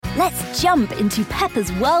Let's jump into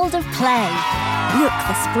Peppa's world of play. Look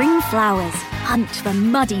for spring flowers, hunt for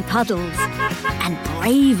muddy puddles, and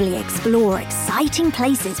bravely explore exciting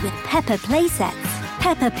places with Peppa playsets.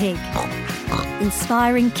 Peppa Pig.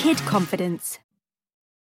 Inspiring kid confidence.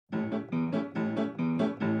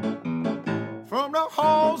 From the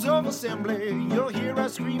halls of assembly, you'll hear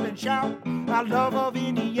us scream and shout. Our love of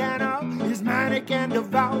Indiana is manic and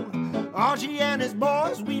devout. Archie and his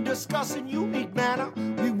boys, we discuss in unique manner.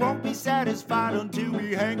 We won't be satisfied until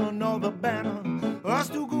we hang another banner. Us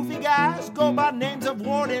two goofy guys go by names of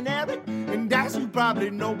Ward and Eric. And as you probably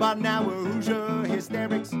know by now, we're Hoosier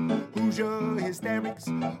Hysterics. Hoosier Hysterics.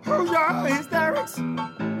 Hoosier Hysterics.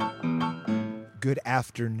 Good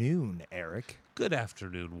afternoon, Eric. Good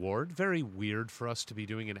afternoon, Ward. Very weird for us to be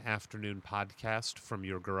doing an afternoon podcast from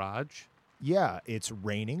your garage. Yeah, it's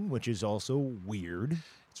raining, which is also weird.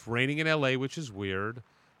 It's raining in L.A., which is weird.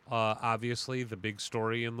 Obviously, the big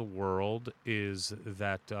story in the world is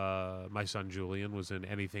that my son Julian was in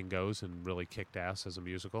Anything Goes and really kicked ass as a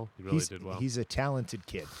musical. He really did well. He's a talented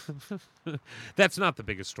kid. That's not the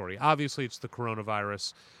biggest story. Obviously, it's the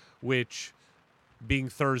coronavirus, which, being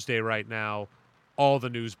Thursday right now, all the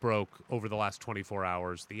news broke over the last 24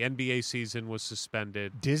 hours. The NBA season was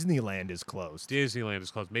suspended. Disneyland is closed.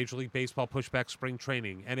 Major League Baseball pushed back spring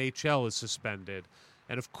training. NHL is suspended.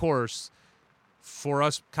 And, of course, for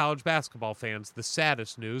us college basketball fans, the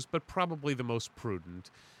saddest news, but probably the most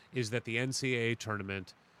prudent, is that the NCAA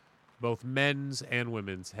tournament, both men's and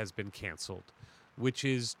women's, has been canceled, which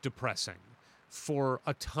is depressing for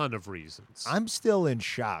a ton of reasons. I'm still in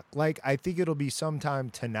shock. I think it'll be sometime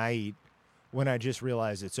tonight when I just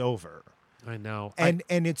realize it's over. I know. And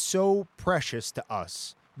it's so precious to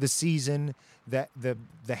us, the season, that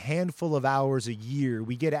the handful of hours a year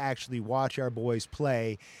we get to actually watch our boys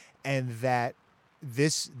play, and that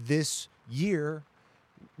this year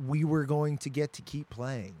we were going to get to keep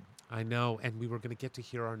playing. I know, and we were going to get to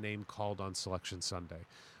hear our name called on Selection Sunday,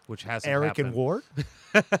 which hasn't Eric happened. and Ward?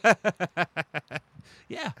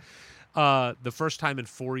 Yeah. The first time in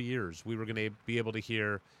 4 years we were going to be able to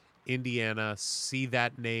hear Indiana, see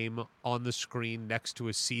that name on the screen next to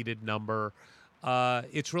a seeded number.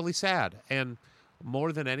 It's really sad. And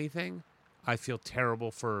more than anything, I feel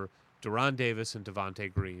terrible for Deron Davis and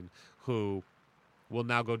Devontae Green, who will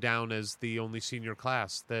now go down as the only senior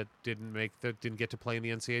class that didn't get to play in the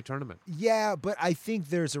NCAA tournament. Yeah, but I think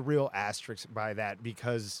there's a real asterisk by that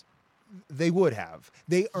because they would have.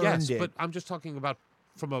 They earned it. Yes, but I'm just talking about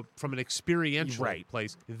from an experiential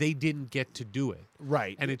place. They didn't get to do it.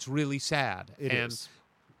 Right. And it's really sad. It is.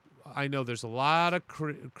 I know there's a lot of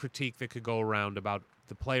critique that could go around about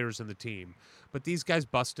the players and the team, but these guys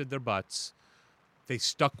busted their butts. They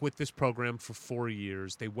stuck with this program for 4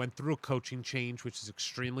 years. They went through a coaching change, which is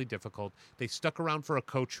extremely difficult. They stuck around for a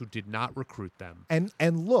coach who did not recruit them.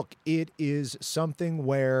 And look, it is something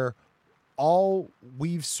where all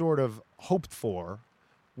we've sort of hoped for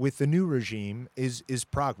with the new regime is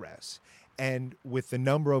progress. And with the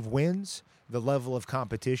number of wins, the level of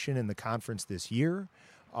competition in the conference this year,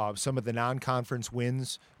 some of the non-conference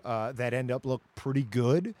wins that end up look pretty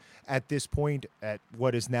good at this point, at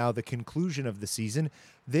what is now the conclusion of the season.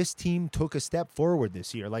 This team took a step forward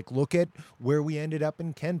this year. Look at where we ended up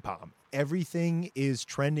in KenPom. Everything is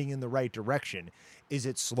trending in the right direction. Is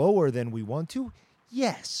it slower than we want to?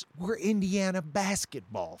 Yes, we're Indiana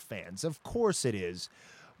basketball fans. Of course it is.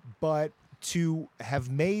 But to have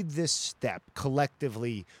made this step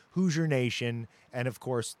collectively, Hoosier Nation, and of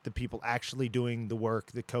course the people actually doing the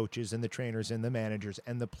work, the coaches and the trainers and the managers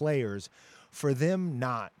and the players, for them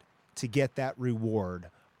not to get that reward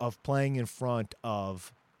of playing in front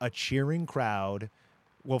of a cheering crowd.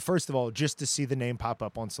 Well, first of all, just to see the name pop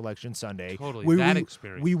up on Selection Sunday. Totally, that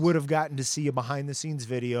experience. We would have gotten to see a behind-the-scenes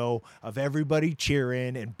video of everybody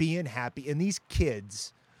cheering and being happy. And these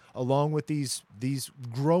kids, along with these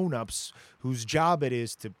grown-ups whose job it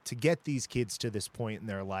is to get these kids to this point in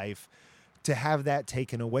their life, to have that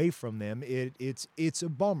taken away from them, it's a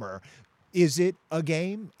bummer. Is it a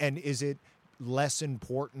game, and is it less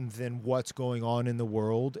important than what's going on in the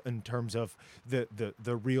world in terms of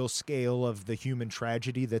the real scale of the human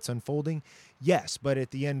tragedy that's unfolding? Yes, but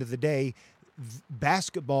at the end of the day,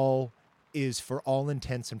 basketball is, for all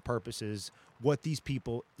intents and purposes, what these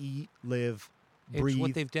people eat, live, breathe, it's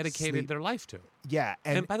what they've dedicated sleep. their life to. Yeah.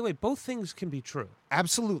 And by the way, both things can be true.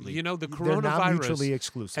 Absolutely. You know, the They're not coronavirus mutually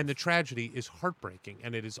exclusive. and the tragedy is heartbreaking,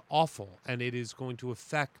 and it is awful, and it is going to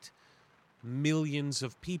affect millions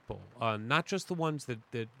of people, not just the ones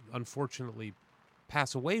that unfortunately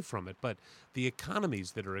pass away from it, but the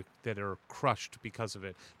economies that are crushed because of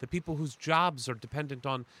it, the people whose jobs are dependent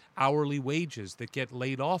on hourly wages that get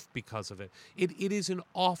laid off because of it. It is an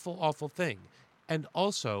awful, awful thing. And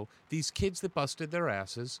also, these kids that busted their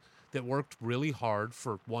asses, that worked really hard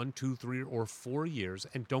for 1, 2, 3, or 4 years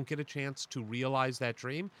and don't get a chance to realize that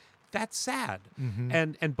dream, that's sad.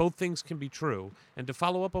 And both things can be true. And to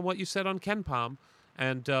follow up on what you said on Ken Pom,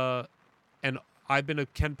 and I've been a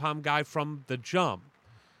Ken Pom guy from the jump.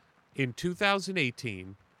 In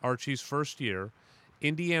 2018, Archie's first year,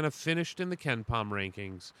 Indiana finished in the Ken Pom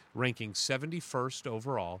rankings, ranking 71st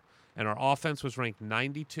overall, and our offense was ranked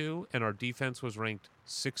 92, and our defense was ranked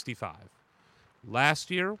 65. Last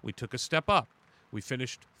year, we took a step up. We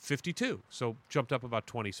finished 52, so jumped up about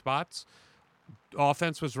 20 spots.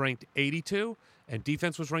 Offense was ranked 82, and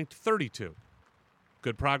defense was ranked 32.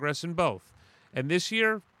 Good progress in both. And this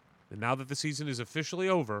year, and now that the season is officially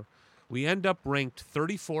over, we end up ranked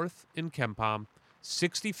 34th in Ken Pom,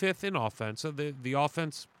 65th in offense. So the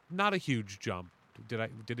offense, not a huge jump.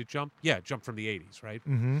 Did it jump? Yeah, it jumped from the 80s, right?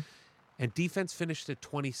 Mm-hmm. And defense finished at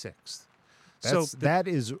 26th.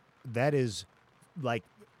 That is like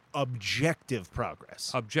objective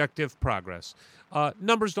progress. Objective progress.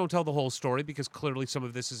 Numbers don't tell the whole story because clearly some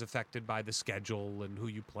of this is affected by the schedule and who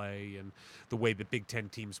you play and the way the Big Ten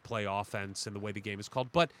teams play offense and the way the game is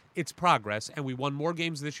called. But it's progress, and we won more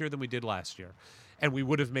games this year than we did last year, and we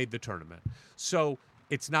would have made the tournament. So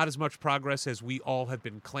it's not as much progress as we all have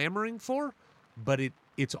been clamoring for, but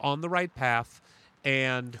it's on the right path.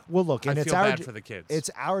 And well, look, and I it's feel our bad for the kids.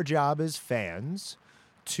 It's our job as fans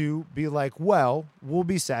to be like, well, we'll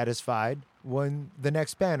be satisfied when the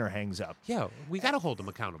next banner hangs up. Yeah, we got to hold them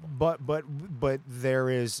accountable. But there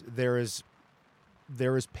is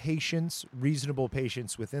patience, reasonable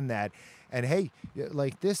patience within that. And hey,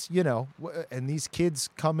 like this, and these kids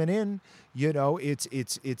coming in,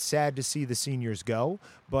 it's sad to see the seniors go.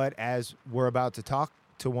 But as we're about to talk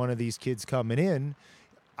to one of these kids coming in,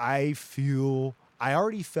 I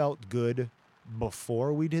already felt good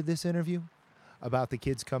before we did this interview about the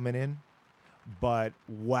kids coming in, but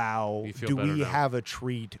wow, do we have a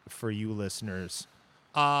treat for you listeners.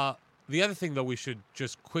 The other thing, though, we should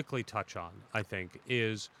just quickly touch on, I think,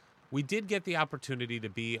 is we did get the opportunity to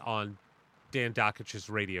be on Dan Dokich's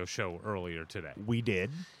radio show earlier today. We did.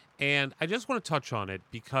 And I just want to touch on it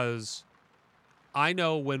because I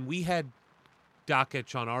know when we had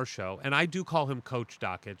Dokich on our show, and I do call him Coach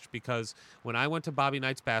Dokich because when I went to Bobby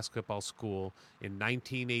Knight's basketball school in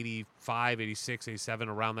 1985, 86, 87,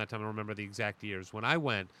 around that time, I don't remember the exact years, when I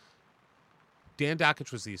went, Dan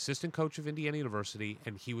Dokich was the assistant coach of Indiana University,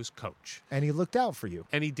 and he was coach. And he looked out for you.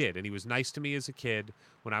 And he did, and he was nice to me as a kid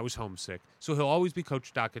when I was homesick, so he'll always be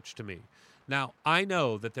Coach Dokich to me. Now, I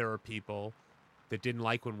know that there are people that didn't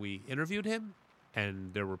like when we interviewed him,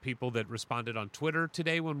 and there were people that responded on Twitter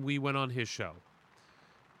today when we went on his show.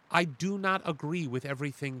 I do not agree with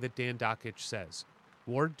everything that Dan Dokich says.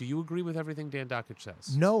 Ward, do you agree with everything Dan Dokich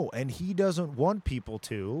says? No, and he doesn't want people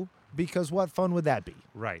to, because what fun would that be?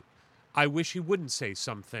 Right. I wish he wouldn't say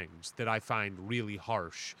some things that I find really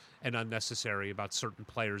harsh and unnecessary about certain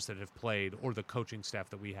players that have played or the coaching staff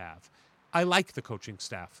that we have. I like the coaching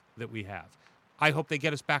staff that we have. I hope they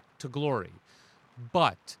get us back to glory.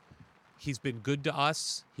 But he's been good to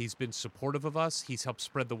us. He's been supportive of us. He's helped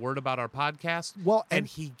spread the word about our podcast. Well, and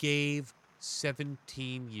he gave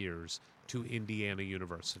 17 years to Indiana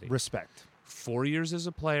University. Respect. 4 years as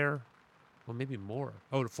a player. Well, maybe more.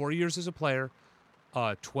 4 years as a player.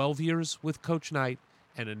 12 years with Coach Knight.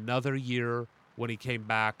 And another year when he came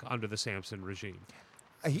back under the Sampson regime.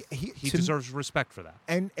 He deserves respect for that.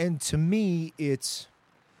 And to me,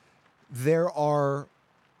 there are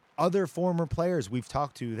other former players we've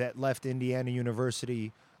talked to that left Indiana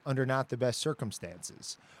University under not the best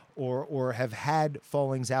circumstances or have had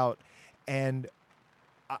fallings out. And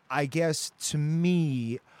I guess to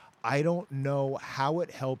me, I don't know how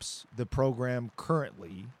it helps the program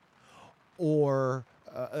currently or,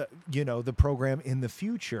 the program in the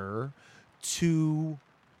future to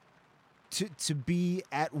be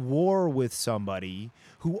at war with somebody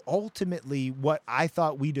who ultimately, what I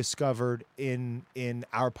thought we discovered in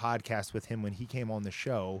our podcast with him when he came on the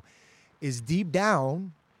show, is deep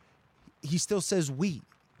down, he still says we.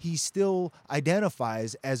 He still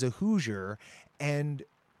identifies as a Hoosier, and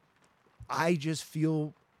I just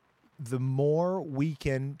feel the more we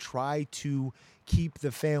can try to keep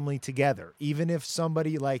the family together, even if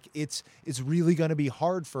somebody it's really going to be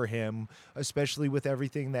hard for him, especially with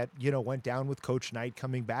everything that, went down with Coach Knight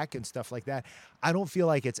coming back and stuff like that. I don't feel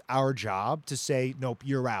like it's our job to say, nope,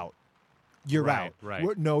 you're out. You're out. Right.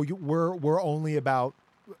 We're only about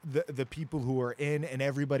the people who are in and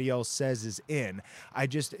everybody else says is in. I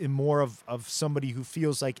just am more of somebody who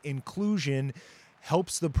feels like inclusion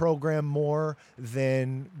helps the program more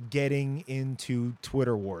than getting into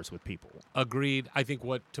Twitter wars with people. Agreed. I think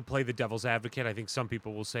to play the devil's advocate, I think some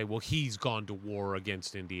people will say, well, he's gone to war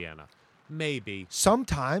against Indiana. Maybe.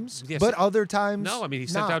 Sometimes, Yes. but other times, No, I mean, he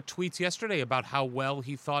sent not. out tweets yesterday about how well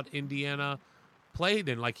he thought Indiana played,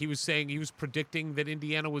 and like he was saying, he was predicting that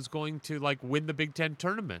Indiana was going to like win the Big Ten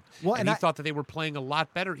tournament. Well, and he thought that they were playing a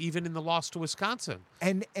lot better, even in the loss to Wisconsin.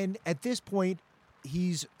 And at this point,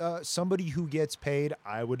 he's somebody who gets paid,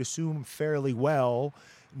 I would assume, fairly well,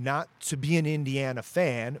 not to be an Indiana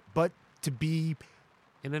fan, but to be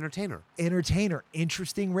An entertainer.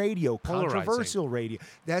 Interesting radio, Polarizing. controversial radio.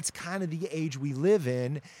 That's kind of the age we live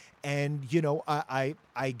in. And, you know, I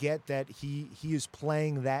get that he is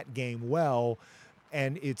playing that game well.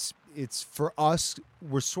 And it's for us,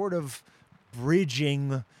 we're sort of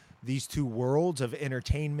bridging these two worlds of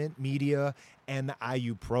entertainment, media, and the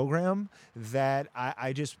IU program that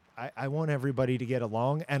I want everybody to get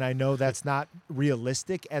along. And I know that's not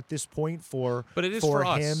realistic at this point for him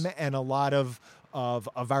us. and a lot of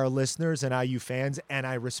our listeners and IU fans. And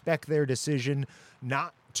I respect their decision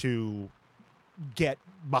not to get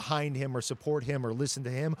behind him or support him or listen to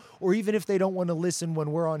him, or even if they don't want to listen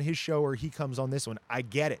when we're on his show or he comes on this one. I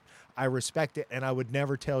get it. I respect it, and I would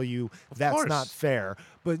never tell you that's course. not fair.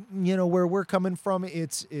 But you know where we're coming from,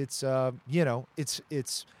 it's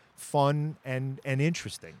fun and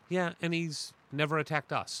interesting. Yeah, and he's never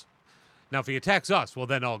attacked us. Now, if he attacks us, well,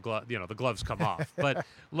 then the gloves come off. But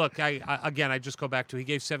look, I just go back to he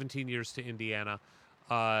gave 17 years to Indiana.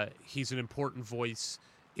 He's an important voice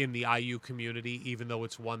in the IU community, even though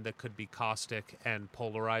it's one that could be caustic and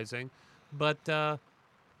polarizing. But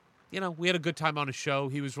we had a good time on his show.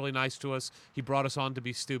 He was really nice to us. He brought us on to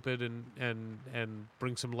be stupid and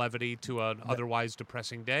bring some levity to an otherwise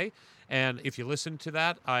depressing day. And if you listened to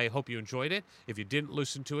that, I hope you enjoyed it. If you didn't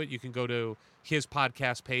listen to it, you can go to his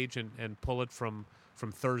podcast page and pull it from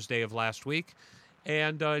Thursday of last week.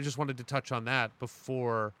 And I just wanted to touch on that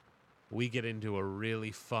before we get into a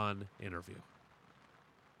really fun interview.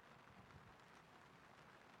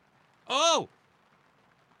 Oh!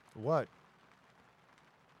 What?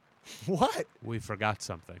 What? We forgot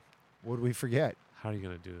something. What did we forget? How are you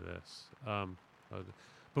going to do this?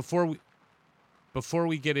 Before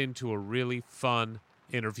we get into a really fun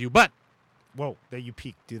interview, but Whoa, there you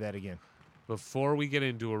peaked. Do that again. before we get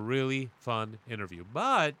into a really fun interview,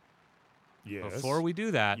 but Yes. before we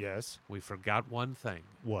do that, Yes. we forgot one thing.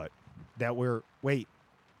 What? That we're wait.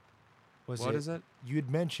 What is it? You had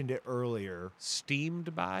mentioned it earlier.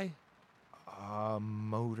 Steamed by?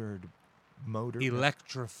 Motored.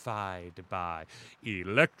 Electrified by.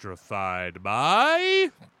 Electrified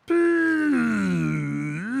by.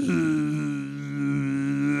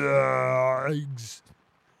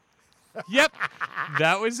 Yep,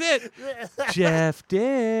 that was it. Jeff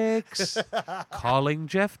Dix. Calling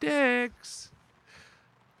Jeff Dix.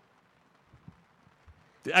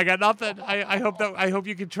 I got nothing. I hope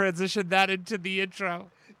you can transition that into the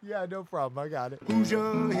intro. Yeah, no problem. I got it.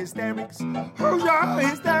 Hoosier Hysterics. Hoosier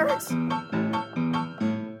Hysterics.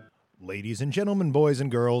 Ladies and gentlemen, boys and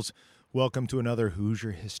girls, welcome to another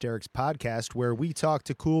Hoosier Hysterics podcast where we talk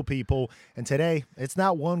to cool people. And today, it's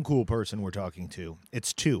not one cool person we're talking to.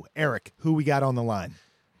 It's two. Eric, who we got on the line?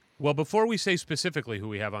 Well, before we say specifically who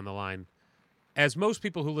we have on the line, as most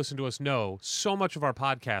people who listen to us know, so much of our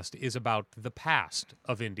podcast is about the past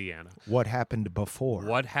of Indiana. What happened before?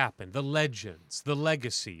 What happened, the legends, the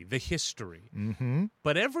legacy, the history. Mm-hmm.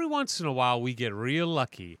 But every once in a while, we get real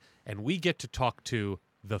lucky, and we get to talk to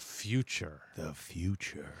the future. The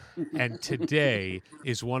future. And today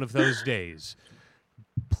is one of those days.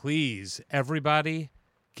 Please, everybody,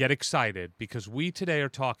 get excited, because we today are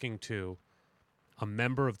talking to a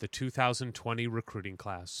member of the 2020 recruiting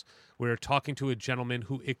class. We're talking to a gentleman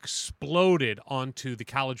who exploded onto the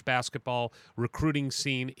college basketball recruiting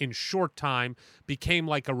scene in short time, became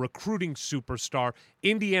like a recruiting superstar.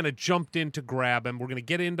 Indiana jumped in to grab him. We're going to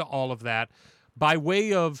get into all of that. By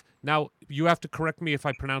way of, now you have to correct me if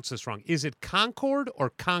I pronounce this wrong. Is it Concord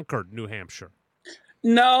or Concord, New Hampshire?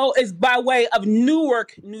 No, it's by way of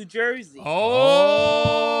Newark, New Jersey.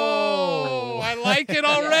 Oh, I like it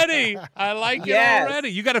already. I like it already.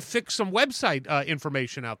 You got to fix some website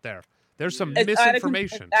information out there. There's some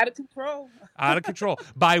misinformation. Out of control. Out of control.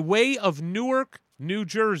 By way of Newark, New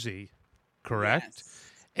Jersey, correct?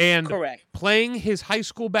 Yes. And Correct. playing his high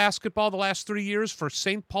school basketball the last 3 years for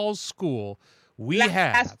St. Paul's School, we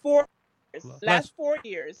have Last 4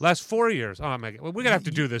 years. Last 4 years. Oh my God, we're gonna have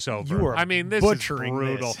to do this over. You are I mean, this butchering is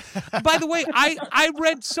brutal. this. By the way, I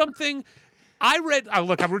read something.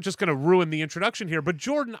 Look, we're just going to ruin the introduction here, but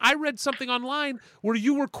Jordan, I read something online where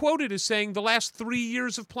you were quoted as saying the last 3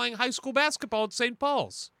 years of playing high school basketball at St.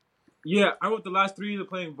 Paul's. Yeah, I went the last 3 years of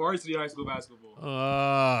playing varsity high school basketball.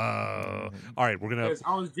 All right, we're going to... Yes,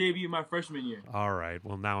 I was JV my freshman year. All right,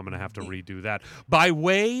 well, now I'm going to have to redo that. By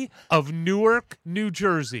way of Newark, New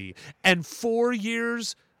Jersey, and 4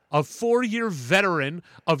 years... a 4-year veteran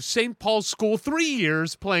of St. Paul's School, 3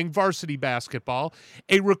 years playing varsity basketball,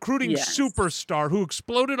 a recruiting superstar who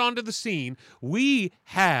exploded onto the scene. We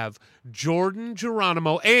have Jordan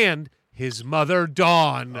Geronimo and his mother,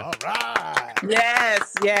 Dawn. All right.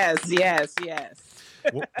 Yes.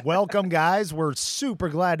 Welcome, guys. We're super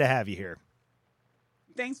glad to have you here.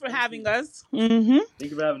 Thanks for having us. Thank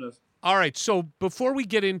you for having us. All right, so before we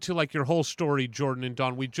get into like your whole story, Jordan and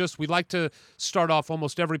Dawn, we like to start off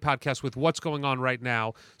almost every podcast with what's going on right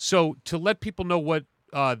now. So to let people know what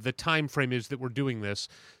the time frame is that we're doing this,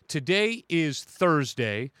 today is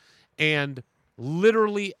Thursday, and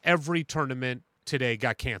literally every tournament today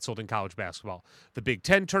got canceled in college basketball. The Big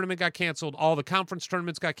Ten tournament got canceled, all the conference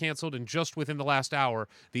tournaments got canceled, and just within the last hour,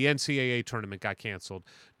 the NCAA tournament got canceled.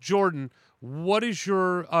 Jordan, what is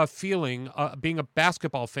your feeling being a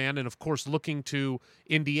basketball fan and, of course, looking to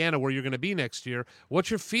Indiana where you're going to be next year? What's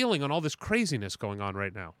your feeling on all this craziness going on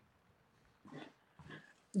right now?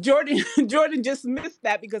 Jordan just missed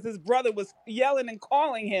that because his brother was yelling and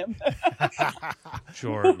calling him.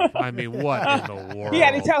 Jordan, I mean, what in the world? He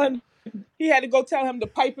had to go tell him to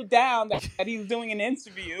pipe it down that he was doing an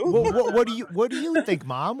interview. What do you think,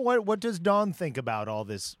 Mom? What does Dawn think about all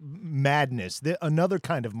this madness? Another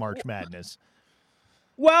kind of March Madness.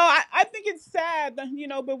 Well, I think it's sad,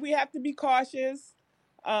 but we have to be cautious.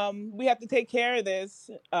 We have to take care of this.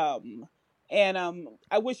 And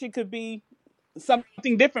I wish it could be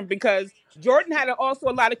something different because Jordan had also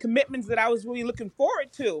a lot of commitments that I was really looking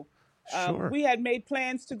forward to. Sure. We had made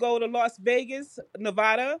plans to go to Las Vegas,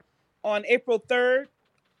 Nevada on April 3rd.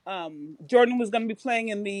 Jordan was going to be playing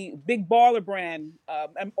in the Big Baller brand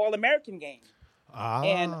All-American game.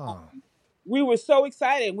 And we were so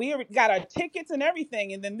excited. We got our tickets and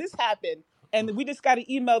everything. And then this happened. And we just got an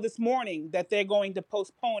email this morning that they're going to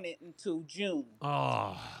postpone it until June.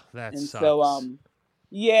 Oh, that and sucks. So,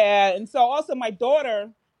 yeah. And so also my daughter,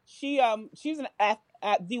 she's an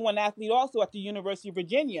D1 athlete also at the University of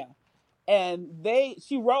Virginia. And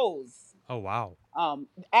she rose. Oh, wow.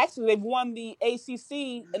 Actually, they've won the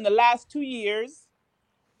ACC in the last 2 years.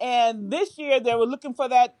 And this year they were looking for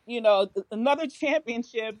that, another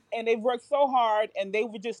championship. And they've worked so hard. And they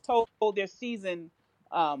were just told their season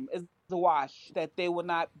is the wash, that they will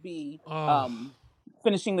not be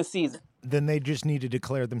finishing the season. Then they just need to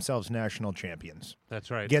declare themselves national champions.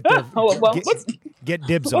 That's right. Get dibs on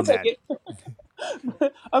we'll that. take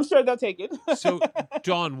it. I'm sure they'll take it. So,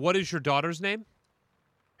 Dawn, what is your daughter's name?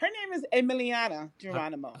 Her name is Emiliana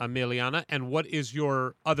Geronimo. Emiliana. And what is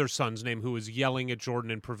your other son's name who is yelling at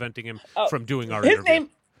Jordan and preventing him from doing our interview?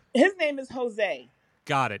 His name is Jose.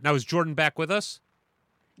 Got it. Now, is Jordan back with us?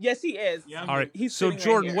 Yes, he is. Yeah, all right. He's so, sitting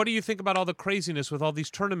Jordan, right here. what do you think about all the craziness with all these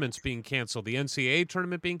tournaments being canceled? The NCAA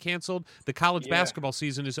tournament being canceled? The college basketball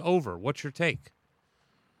season is over. What's your take?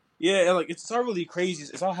 Yeah, it's all really crazy.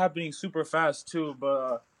 It's all happening super fast too.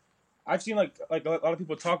 But I've seen like a lot of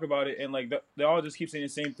people talk about it, and they all just keep saying the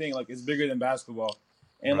same thing. Like it's bigger than basketball,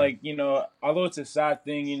 and right. Although it's a sad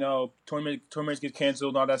thing, tournaments get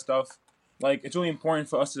canceled and all that stuff. Like it's really important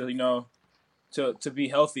for us to to be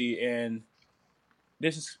healthy. And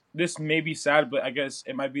this may be sad, but I guess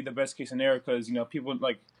it might be the best case scenario because people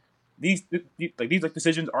these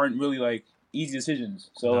decisions aren't really easy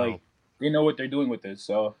decisions. So No. They know what they're doing with this.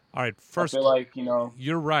 So All right, first, I feel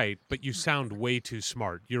you're right, but you sound way too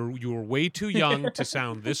smart. You were way too young to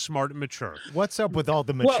sound this smart and mature. What's up with all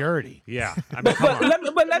the maturity? Yeah, I mean, come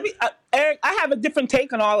on. But let me, Eric, I have a different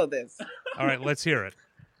take on all of this. All right, let's hear it.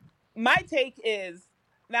 My take is,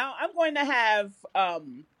 now I'm going to have,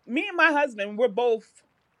 me and my husband, we're both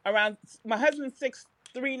around, my husband's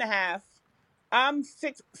 6'3.5", I'm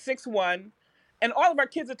 6'1", and all of our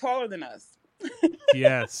kids are taller than us.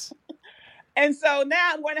 Yes. And so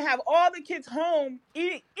now I'm going to have all the kids home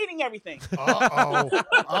eating everything.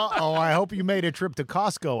 Uh-oh. I hope you made a trip to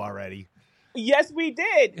Costco already. Yes, we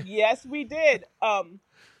did.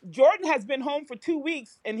 Jordan has been home for 2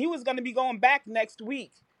 weeks, and he was going to be going back next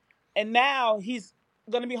week. And now he's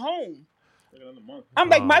going to be home. I'm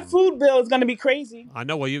like, my food bill is going to be crazy. I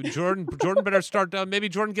know. Well, Jordan better start. Maybe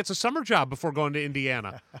Jordan gets a summer job before going to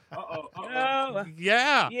Indiana. Uh-oh.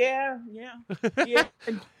 Yeah. Yeah.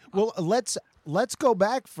 Well, let's go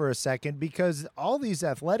back for a second, because all these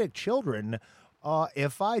athletic children,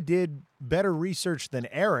 if I did better research than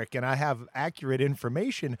Eric and I have accurate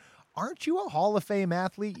information, aren't you a Hall of Fame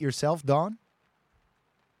athlete yourself, Dawn?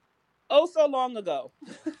 Oh, so long ago.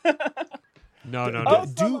 No. Oh,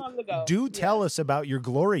 so long ago. Do tell us about your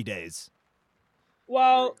glory days.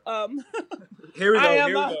 Well, Here we go. I am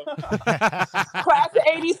Here we go. class of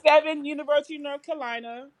 '87, University of North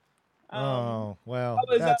Carolina. Well,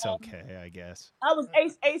 was, that's okay, I guess. I was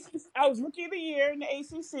I was Rookie of the Year in the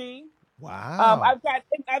ACC. Wow. I've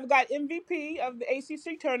got MVP of the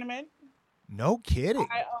ACC tournament. No kidding.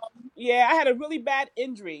 I had a really bad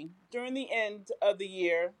injury during the end of the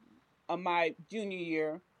year, of my junior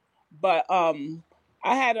year, but I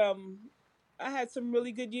had some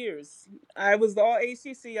really good years. I was the All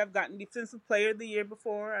ACC. I've gotten Defensive Player of the Year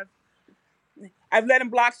before. I've let him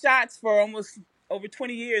block shots for almost over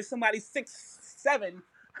 20 years. Somebody 6'7"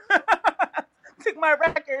 took my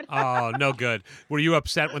record. Oh, no good. Were you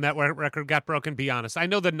upset when that record got broken? Be honest. I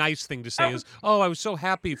know the nice thing to say is, I was so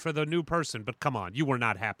happy for the new person, but come on, you were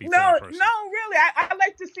not happy for that person. No, really. I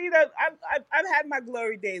like to see I've had my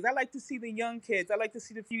glory days. I like to see the young kids. I like to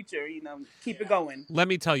see the future, keep it going. Let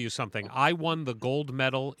me tell you something. I won the gold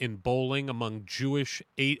medal in bowling among Jewish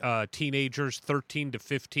teenagers 13 to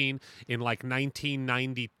 15 in like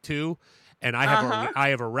 1992. And I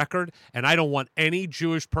have a record, and I don't want any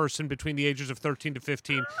Jewish person between the ages of 13 to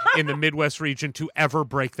 15 in the Midwest region to ever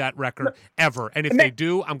break that record, ever. And if they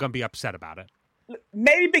do, I'm going to be upset about it.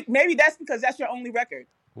 Maybe that's because that's your only record.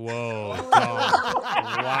 Whoa.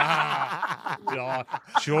 Wow.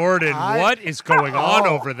 Jordan, what is going on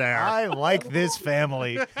over there? I like this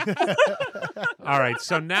family. All right,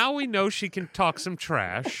 so now we know she can talk some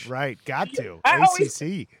trash. Right, got to.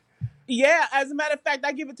 ACC. Yeah, as a matter of fact,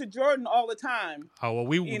 I give it to Jordan all the time. Oh, well,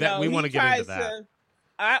 we want to get into that.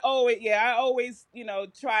 I always,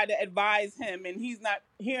 try to advise him, and he's not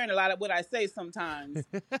hearing a lot of what I say sometimes.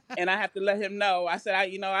 And I have to let him know. I said,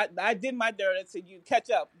 I did my dirt. I said, you catch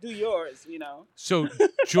up, do yours, So,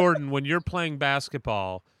 Jordan, when you're playing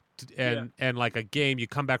basketball and like a game, you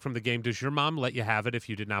come back from the game, does your mom let you have it if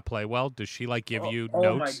you did not play well? Does she give you notes?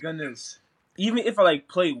 Oh my goodness. Even if I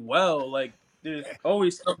play well, there's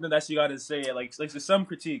always something that she got to say. Like there's some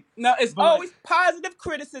critique. No, it's always positive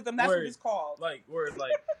criticism. That's what it's called.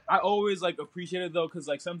 I always appreciate it though, because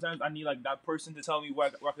sometimes I need that person to tell me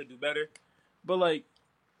what I could do better. But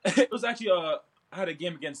it was actually I had a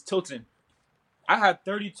game against Tilton. I had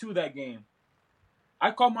 32 that game.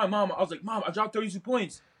 I called my mom. I was like, Mom, I dropped 32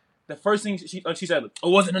 points. The first thing she said, it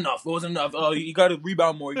wasn't enough. It wasn't enough. Oh, you got to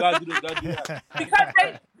rebound more. You got to do this. Got to do that.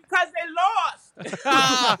 Because they lost.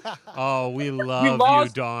 Oh, we love you,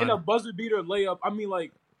 Dawn. In a buzzer beater layup. I mean,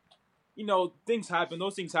 things happen.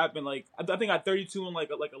 Those things happen. I think I had 32 and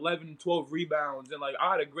 11, 12 rebounds, and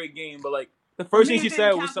I had a great game. But the first thing she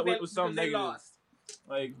said was something negative.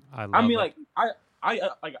 I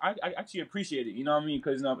actually appreciate it. You know what I mean?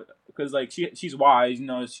 Because she's wise.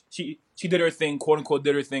 She did her thing, quote unquote,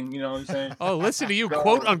 did her thing. You know what I'm saying? Oh, listen to you,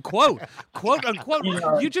 quote unquote, quote unquote.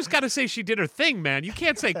 You just got to say she did her thing, man. You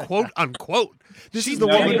can't say quote unquote. This is the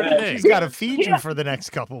woman. She's got to feed you for the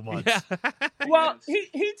next couple months. Yeah. Well,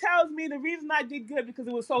 he tells me the reason I did good because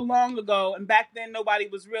it was so long ago, and back then nobody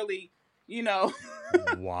was really,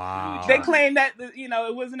 Wow. They claim that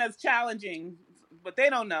it wasn't as challenging. But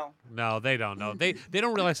they don't know. No, they don't know. They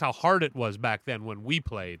don't realize how hard it was back then when we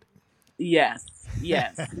played. Yes.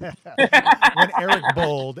 When Eric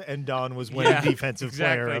bowled and Dawn was winning Defensive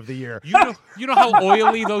Player of the Year. You know how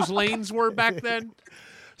oily those lanes were back then?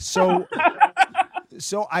 So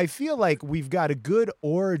I feel like we've got a good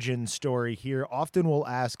origin story here. Often we'll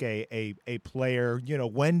ask a player,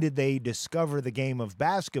 when did they discover the game of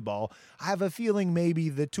basketball? I have a feeling maybe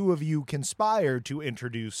the two of you conspired to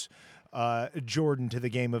introduce Jordan to the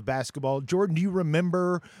game of basketball. Jordan, do you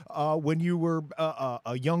remember when you were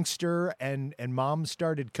a youngster and Mom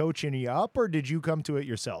started coaching you up, or did you come to it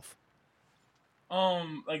yourself?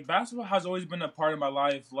 Basketball has always been a part of my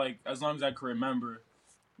life, as long as I can remember.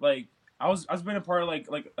 I've been a part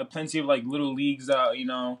of plenty of little leagues that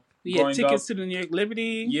we had tickets to the New York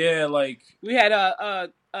Liberty. Yeah, we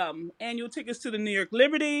had annual tickets to the New York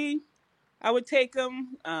Liberty. I would take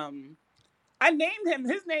them. I named him.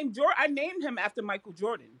 His name I named him after Michael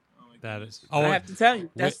Jordan. Oh my That is. I have to tell you,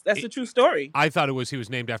 that's a true story. I thought he was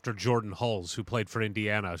named after Jordan Hulls, who played for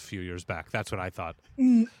Indiana a few years back. That's what I thought.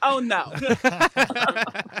 Oh no.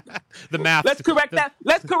 The math. Let's correct that.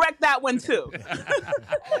 Let's correct that one too.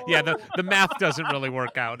 Yeah, the math doesn't really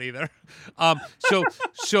work out either. So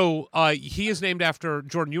he is named after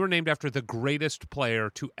Jordan. You were named after the greatest player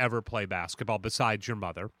to ever play basketball besides your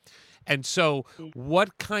mother. And so,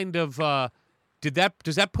 what kind of does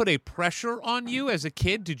that put a pressure on you as a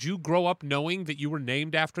kid? Did you grow up knowing that you were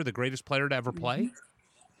named after the greatest player to ever play?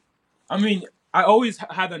 I mean, I always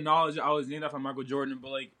had the knowledge that I was named after Michael Jordan, but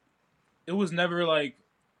like, it was never like,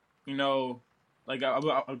 like I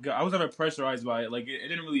was never pressurized by it. Like, it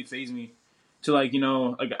didn't really faze me to like,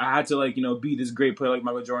 like I had to like, be this great player like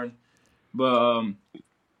Michael Jordan, but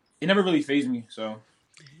it never really fazed me. So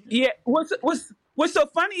yeah, what's so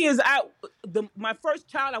funny is my first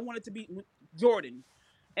child I wanted to be Jordan,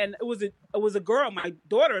 and it was a girl, my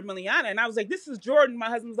daughter Emiliana, and I was like, this is Jordan. My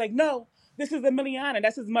husband was like, no, this is Emiliana.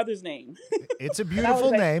 That's his mother's name. It's a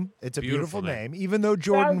beautiful name. It's a beautiful name, even though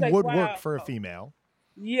Jordan would work for a female.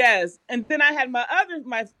 Yes, and then I had my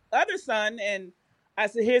other son, and I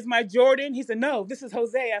said, here's my Jordan. He said, no, this is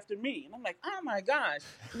Jose after me. And I'm like, oh my gosh.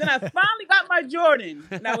 And then I finally got my Jordan,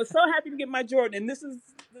 and I was so happy to get my Jordan. And this is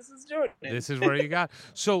Jordan. This is where you got.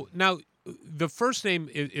 So now, the first name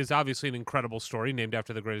is obviously an incredible story, named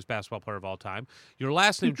after the greatest basketball player of all time. Your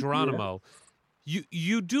last name, Geronimo. Yeah.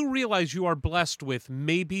 You do realize you are blessed with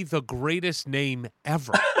maybe the greatest name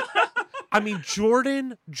ever. I mean,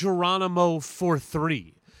 Jordan Geronimo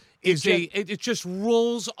 4-3 it just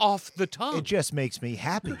rolls off the tongue. It just makes me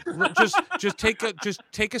happy. just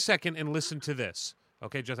take a second and listen to this.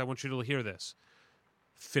 Okay, Jess, I want you to hear this.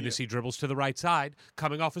 Finney dribbles to the right side,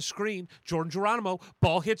 coming off a screen. Jordan Geronimo,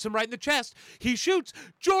 ball hits him right in the chest. He shoots.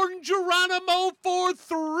 Jordan Geronimo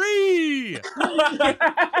 4-3.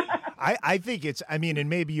 I think it's, I mean, and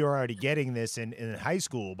maybe you're already getting this in high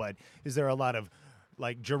school, but is there a lot of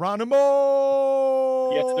like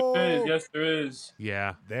Geronimo? Yes, there is.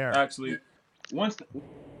 Yeah. There. Actually, once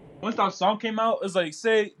that song came out, it was like,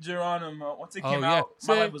 say Geronimo. Once it came out,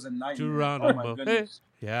 my life was a nightmare. Geronimo. Oh my goodness.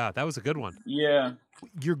 Yeah, that was a good one. Yeah.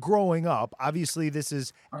 You're growing up. Obviously, this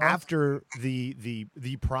is after the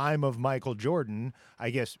prime of Michael Jordan. I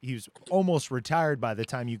guess he was almost retired by the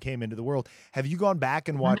time you came into the world. Have you gone back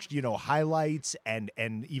and watched, highlights and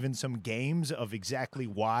even some games of exactly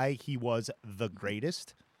why he was the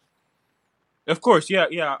greatest? Of course,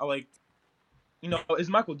 yeah. Like, it's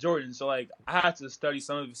Michael Jordan, so like I had to study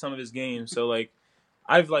some of his games. So like,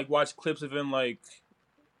 I've like watched clips of him like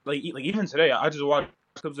even today. I just watch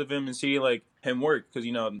clips of him and see like him work because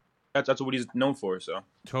that's what he's known for. So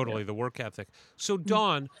totally the work ethic. So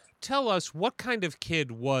Dawn, tell us, what kind of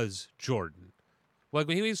kid was Jordan? Like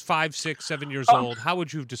when he was 5, 6, 7 years old, how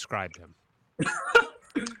would you have described him?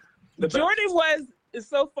 Jordan is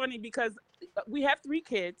so funny because we have 3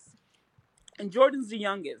 kids, and Jordan's the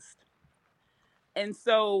youngest, and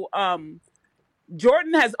so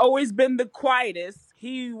Jordan has always been the quietest.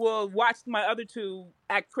 He will watch my other 2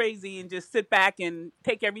 act crazy and just sit back and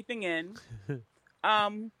take everything in.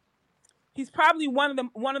 He's probably one of the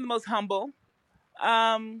most humble.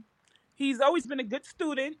 He's always been a good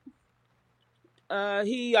student.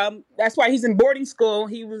 That's why he's in boarding school.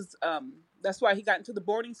 That's why he got into the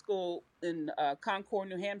boarding school in Concord,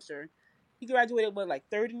 New Hampshire. He graduated like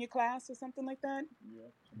 3rd in your class or something like that. Yeah.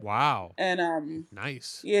 Wow. And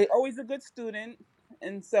nice. Yeah, always a good student,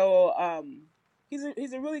 and so he's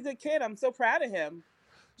a really good kid. I'm so proud of him.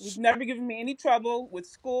 He's never given me any trouble with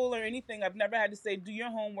school or anything. I've never had to say, do your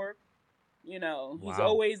homework. He's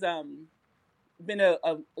always been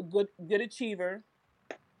a good achiever.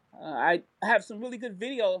 I have some really good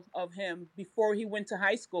video of him before he went to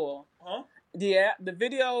high school. Huh? Yeah, the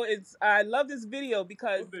video is. I love this video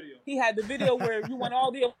because he had the video where he won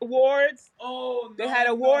all the awards. Oh, no, they had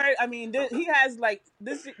award. No. I mean, he has like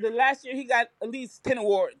this. The last year he got at least 10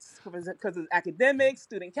 awards because of academics,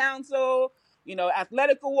 student council,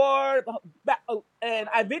 athletic award. And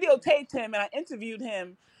I videotaped him and I interviewed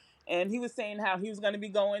him, and he was saying how he was going to be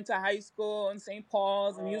going to high school in St.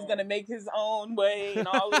 Paul's and he was going to make his own way and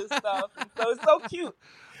all this stuff. And so it's so cute.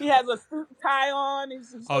 He has a suit and tie on.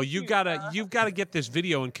 He's so you've cute. got to get this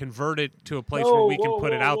video and convert it to a place where we can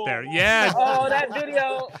put it out there. Yes. Oh, that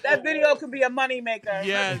video could be a moneymaker.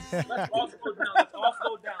 Yes. Let's all slow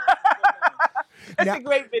down. It's a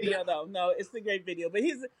great video, though. No, it's a great video. But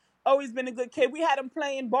he's always been a good kid. We had him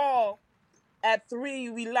playing ball at 3.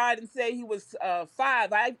 We lied and said he was 5.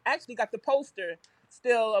 I actually got the poster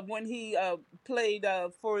still of when he played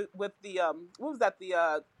with the what was that,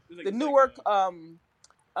 the Newark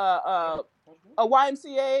a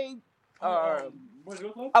YMCA a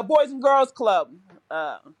boys and girls club.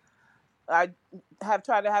 I have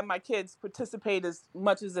tried to have my kids participate as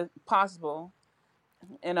much as possible,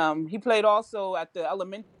 and he played also at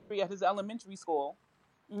his elementary school.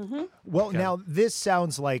 Mm-hmm. Well, now this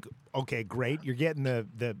sounds like, okay, great. You're getting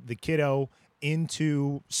the kiddo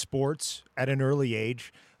into sports at an early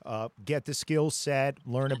age, get the skill set,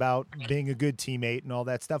 learn about being a good teammate and all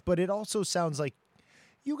that stuff. But it also sounds like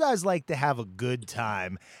you guys like to have a good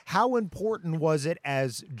time. How important was it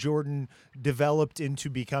as Jordan developed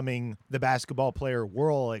into becoming the basketball player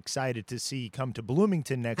we're all excited to see come to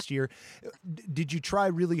Bloomington next year? Did you try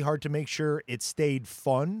really hard to make sure it stayed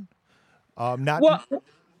fun? Oh,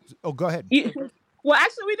 go ahead. Well,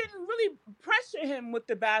 actually, we didn't really pressure him with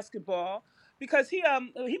the basketball because he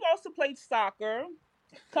also played soccer.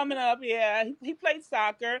 Coming up, yeah, he played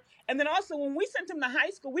soccer, and then also when we sent him to high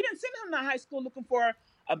school, we didn't send him to high school looking for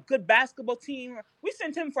a good basketball team. We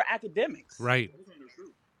sent him for academics, right?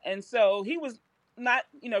 And so he was not,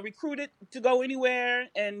 recruited to go anywhere,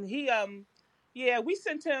 and we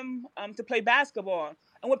sent him to play basketball.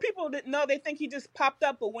 And what people didn't know, they think he just popped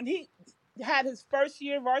up, but when he had his first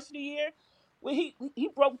year, varsity year, when he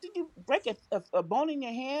broke, did you break a bone in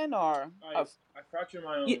your hand or? I fractured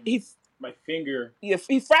my finger. Yeah,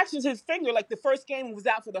 he fractured his finger. Like the first game, he was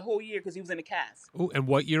out for the whole year because he was in a cast. Oh, and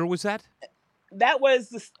what year was that? That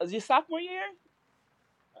was your sophomore year.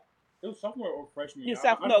 It was sophomore or freshman year.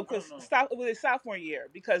 It was his sophomore year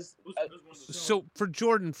because. So for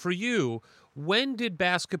Jordan, for you, when did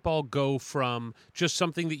basketball go from just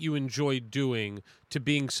something that you enjoyed doing to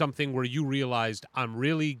being something where you realized I'm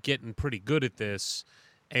really getting pretty good at this,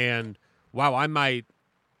 and wow, I might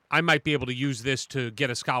be able to use this to get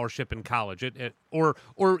a scholarship in college, or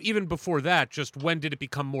even before that, just when did it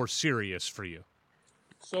become more serious for you?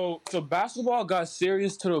 So basketball got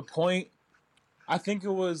serious to the point, I think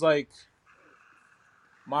it was like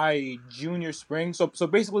my junior spring. So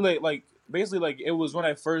basically it was when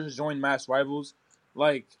I first joined Mass Rivals.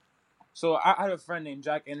 So I had a friend named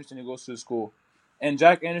Jack Anderson who goes to the school, and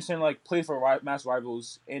Jack Anderson played for Mass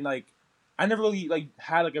Rivals, and I never really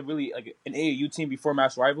had an AAU team before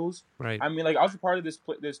Mass Rivals. Right. I mean, I was a part of this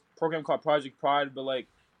program called Project Pride, but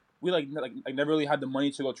we never really had the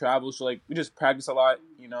money to go travel, so we just practiced a lot.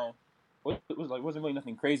 It wasn't really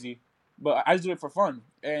nothing crazy, but I just did it for fun,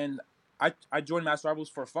 and I joined Mass Rivals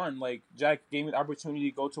for fun. Jack gave me the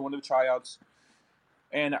opportunity to go to one of the tryouts,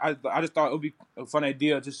 and I just thought it would be a fun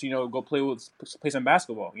idea just go play some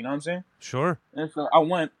basketball. You know what I'm saying? Sure. And so I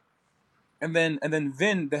went. And then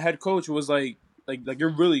Vin, the head coach, was like you're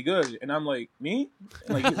really good, and I'm like, me?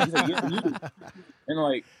 And he's like, yeah, you.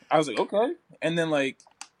 And I was like, okay. And then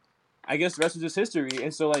I guess the rest was just history.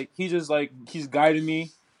 And so he's guided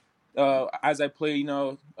me as I play, in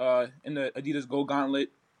the Adidas Go Gauntlet,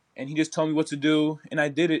 and he just told me what to do, and I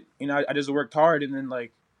did it. I just worked hard, and then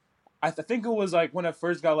I think it was when I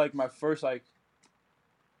first got my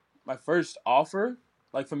first offer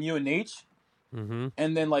from UNH. Mm-hmm.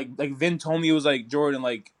 And then Vin told me, it was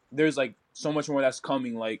Jordan, there's so much more that's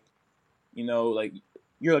coming,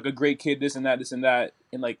 you're a great kid, this and that,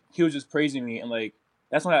 and he was just praising me, and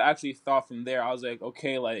that's when I actually thought from there. I was like,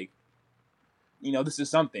 okay, this is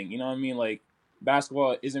something, you know what I mean?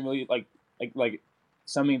 Basketball isn't really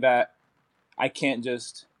something that I can't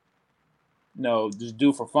just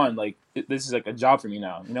do for fun. This is a job for me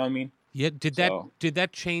now, you know what I mean? Yeah, did that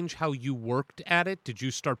change how you worked at it? Did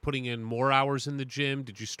you start putting in more hours in the gym?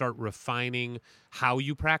 Did you start refining how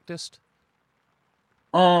you practiced?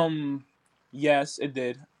 Yes, it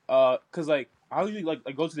did. 'Cause I usually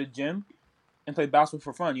go to the gym and play basketball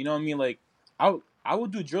for fun. You know what I mean? I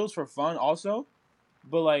would do drills for fun also,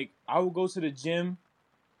 but I would go to the gym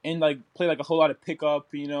and play a whole lot of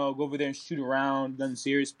pickup. Go over there and shoot around, nothing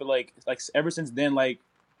serious. But ever since then,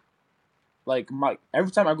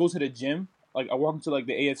 every time I go to the gym, I walk into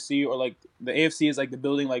the AFC, or the AFC is the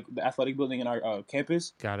building, the athletic building in our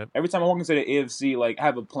campus. Got it. Every time I walk into the AFC, I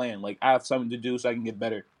have a plan. I have something to do so I can get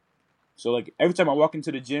better. So every time I walk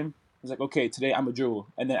into the gym, it's okay, today I'm a dribble,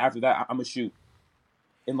 and then after that I'm a shoot,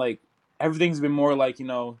 and everything's been more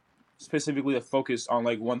specifically a focus on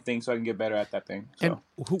one thing so I can get better at that thing. So.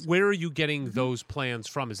 And where are you getting those plans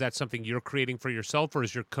from? Is that something you're creating for yourself, or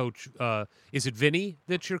is your coach? Is it Vinny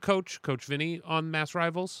that's your coach, Coach Vinny on Mass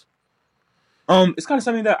Rivals? It's kind of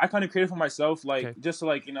something that I kind of created for myself, just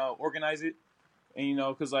to organize it, and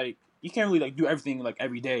because you can't really do everything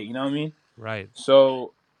every day. You know what I mean? Right.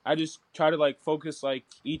 So I just try to focus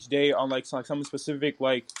each day on something specific,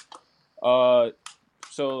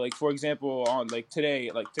 So for example, on today,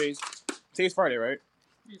 today's Friday, right?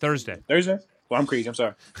 Thursday. Well, I'm crazy. I'm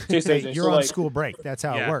sorry. Today's Hey, Thursday. you're So, on like, school break. That's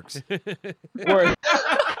how it works. Word.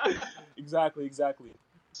 Exactly.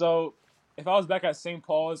 So if I was back at St.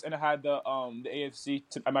 Paul's and I had the AFC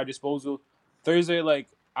at my disposal, Thursday, like,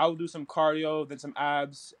 I would do some cardio, then some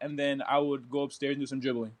abs, and then I would go upstairs and do some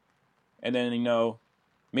dribbling. And then,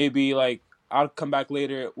 maybe, like, I'll come back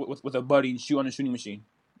later with a buddy and shoot on a shooting machine.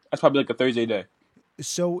 That's probably like a Thursday day.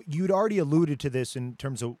 So you'd already alluded to this in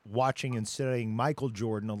terms of watching and studying Michael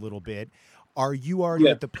Jordan a little bit. Are you already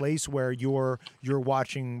at the place where you're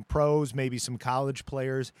watching pros, maybe some college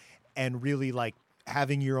players, and really like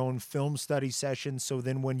having your own film study session? So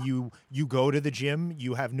then when you go to the gym,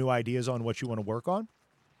 you have new ideas on what you want to work on?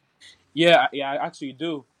 Yeah, I actually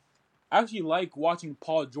do. I actually like watching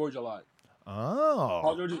Paul George a lot. Oh.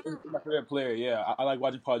 Paul George is my favorite player. Yeah, I like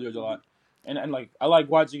watching Paul George a lot. And like I like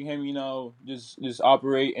watching him, just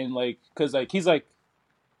operate and like, cause like he's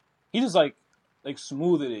just like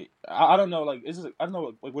smooth at it. I don't know, like it's just, I don't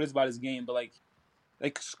know like what is about his game, but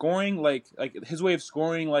like scoring, like his way of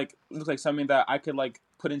scoring, like looks like something that I could like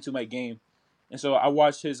put into my game. And so I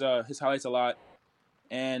watch his highlights a lot,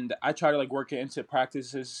 and I try to like work it into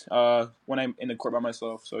practices when I'm in the court by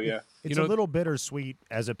myself. So yeah, it's a little bittersweet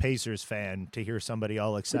as a Pacers fan to hear somebody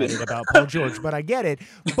all excited about Paul George, but I get it.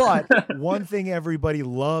 But one thing everybody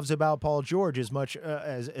loves about Paul George, as much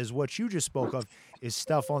as what you just spoke of, is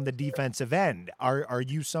stuff on the defensive end. Are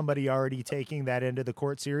you somebody already taking that end of the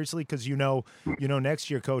court seriously? Because next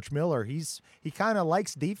year, Coach Miller, he kind of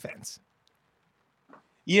likes defense.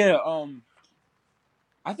 Yeah,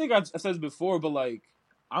 I think I said this before, but like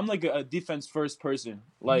I'm like a defense first person.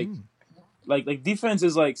 Like defense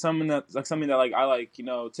is like something that like I like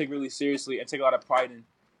take really seriously and take a lot of pride in,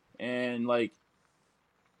 and like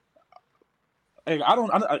I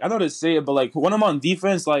don't know how to say it, but like when I'm on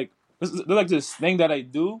defense, like there's like this thing that I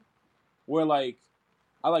do where like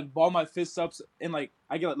I like ball my fists up and like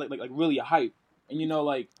I get like really hype, and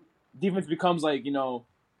like defense becomes like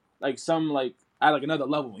like some like at like another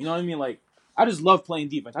level. You know what I mean? Like I just love playing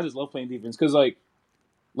defense. Because like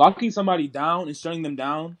locking somebody down and shutting them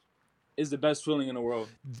down is the best feeling in the world.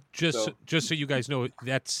 Just so you guys know,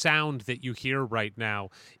 that sound that you hear right now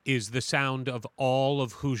is the sound of all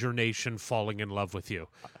of Hoosier Nation falling in love with you.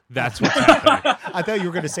 That's what's happening. I thought you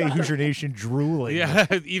were going to say Hoosier Nation drooling. Yeah,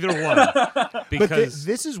 either one. Because but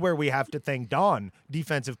this is where we have to thank Don,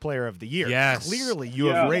 Defensive Player of the Year. Yes. Clearly, you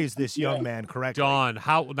have raised this young man correctly. Don,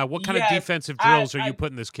 what kind of defensive drills are you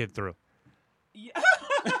putting this kid through? Yeah.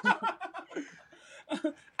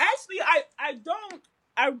 Actually,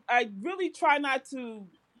 I really try not to,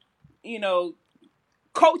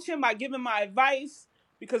 coach him by giving my advice,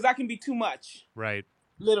 because that can be too much. Right.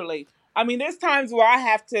 Literally. I mean, there's times where I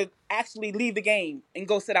have to actually leave the game and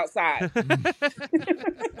go sit outside.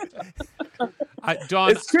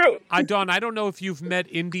 Dawn, it's true. Dawn, I don't know if you've met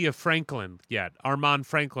India Franklin yet, Armand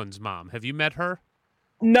Franklin's mom. Have you met her?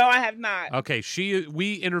 No, I have not. Okay,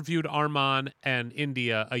 we interviewed Armand and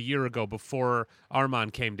India a year ago before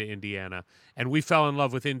Armand came to Indiana, and we fell in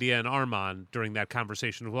love with India and Armand during that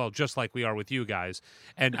conversation as well, just like we are with you guys.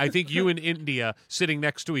 And I think you and India sitting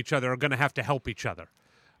next to each other are going to have to help each other.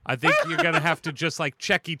 I think you're going to have to just like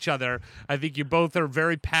check each other. I think you both are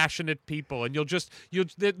very passionate people, and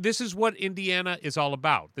this is what Indiana is all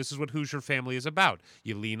about. This is what Hoosier family is about.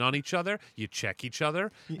 You lean on each other, you check each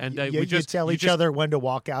other, and you tell each other when to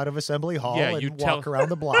walk out of Assembly Hall walk around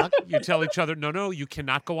the block. You tell each other, no, you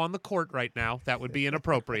cannot go on the court right now. That would be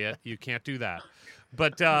inappropriate. You can't do that.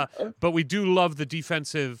 But we do love the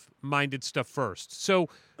defensive-minded stuff first. So,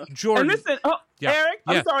 Jordan. And listen, Eric,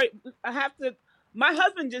 I'm sorry. I have to. My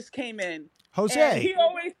husband just came in. Jose. And he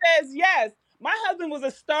always says yes. My husband was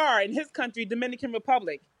a star in his country, Dominican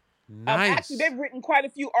Republic. Nice. Actually, they've written quite a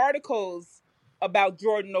few articles about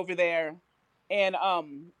Jordan over there. And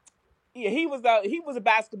he was a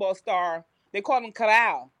basketball star. They called him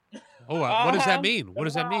Corral. Oh, what does that mean? What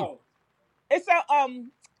does that mean?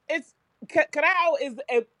 Corral is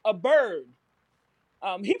a bird.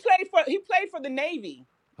 He played for the Navy.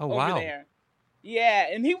 Oh, over wow. there. Yeah,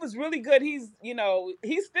 and he was really good. He's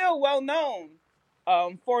still well known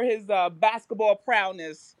for his basketball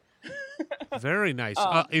prowess. Very nice.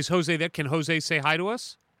 Is Jose there? Can Jose say hi to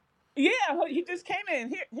us? Yeah, he just came in.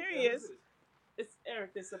 Here he is. It's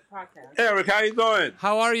Eric. This is a podcast. Eric, how you doing?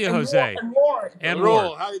 How are you, Jose? And Ward.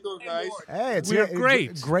 How you doing, guys? Hey, we're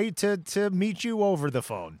great. Great to meet you over the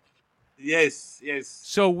phone. Yes.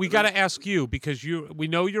 So we got to ask you, because we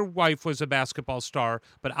know your wife was a basketball star,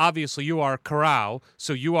 but obviously you are Corral,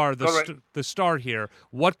 so you are the star here.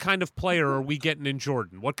 What kind of player are we getting in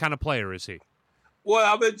Jordan? What kind of player is he?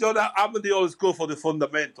 Well, I mean, John, I'm in the old school for the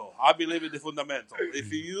fundamental. I believe in the fundamental.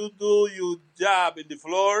 If you do your job in the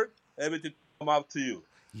floor, everything come up to you.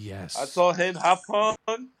 I Yes. told him, have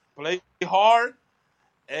fun, play hard,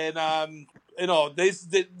 and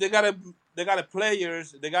they got a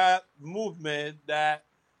players, they got movement that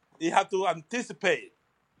you have to anticipate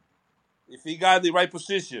if he got the right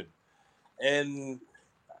position, and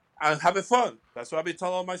I'm having fun. That's what I've been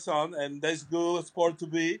telling my son, and that's good sport to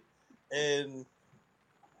be in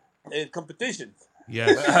competition.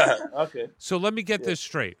 Yes. Okay. So let me get this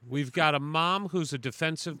straight. We've got a mom who's a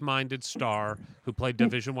defensive-minded star who played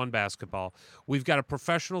Division I basketball. We've got a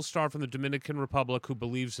professional star from the Dominican Republic who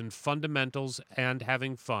believes in fundamentals and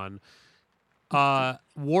having fun.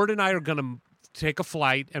 Ward and I are going to take a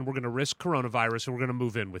flight, and we're going to risk coronavirus, and we're going to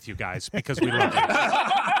move in with you guys because we love you.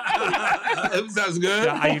 Sounds good.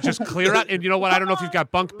 Yeah, you just clear out, and you know what? I don't know if you've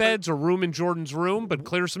got bunk beds or room in Jordan's room, but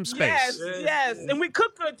clear some space. Yes, and we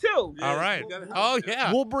cook good too. All right. Oh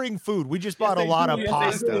yeah. We'll bring food. We just bought a lot of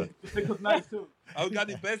pasta. They cook nice too. I got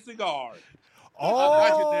the best cigar.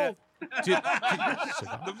 Oh,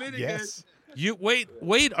 Dominican. yes. You wait.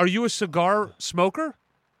 Are you a cigar smoker?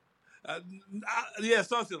 Yeah,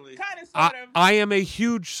 certainly. Kind of, sort of. I am a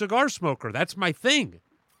huge cigar smoker. That's my thing.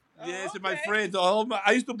 Yes, my okay. friends.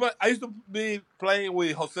 I used to be playing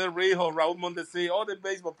with Jose Rijo, Raúl Mondesi, all the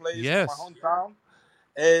baseball players Yes. from my hometown.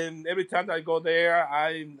 And every time I go there,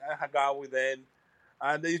 I hang out with them.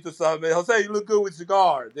 And they used to tell me, Jose, you look good with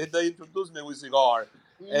cigar. They introduced me with cigar.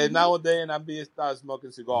 And now and then I'm being start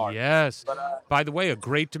smoking cigar. Yes. But, By the way, a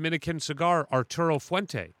great Dominican cigar, Arturo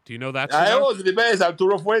Fuente. Do you know that I cigar? was the best,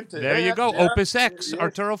 Arturo Fuente. There you go. Yeah. Opus X, Yes.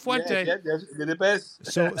 Arturo Fuente. Yes, they're the best.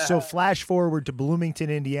 So flash forward to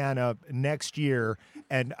Bloomington, Indiana next year,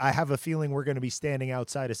 and I have a feeling we're going to be standing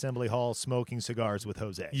outside Assembly Hall smoking cigars with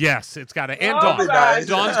Jose. Yes, it's got to. And Oh, Dawn. guys.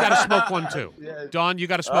 Dawn's got to smoke one too. Yes. Dawn, you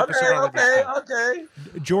got to smoke a cigar with us too.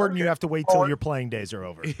 Okay. Jordan, you have to wait till your playing days are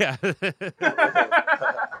over. Yeah.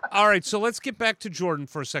 All right, so let's get back to Jordan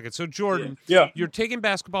for a second. So Jordan, Yeah. you're taking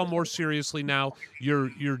basketball more seriously now. Your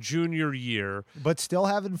junior year, But still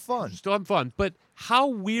having fun. still having fun. But how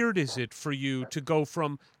weird is it for you to go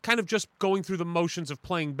from kind of just going through the motions of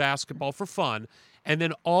playing basketball for fun, and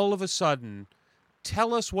then all of a sudden,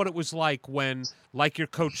 tell us what it was like when, like your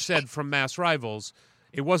coach said from Mass Rivals,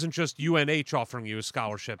 it wasn't just UNH offering you a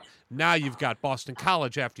scholarship. Now you've got Boston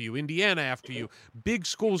College after you, Indiana after you. Big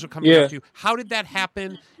schools are coming after you. How did that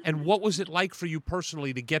happen, and what was it like for you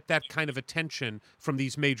personally to get that kind of attention from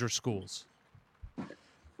these major schools?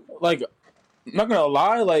 Like, I'm not gonna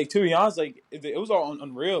lie, like, to be honest, like, it was all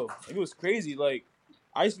unreal. Like, it was crazy. Like,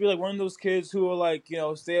 I used to be like one of those kids who will, like,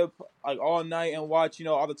 stay up like all night and watch,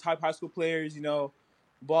 all the top high school players,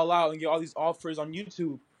 ball out and get all these offers on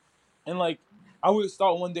YouTube. And like, I would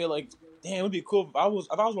start one day like, damn, it would be cool if I was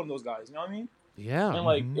one of those guys. You know what I mean? Yeah. And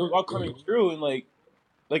like, it was all coming true, and like,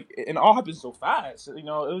 and it all happened so fast. It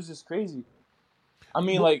was just crazy. I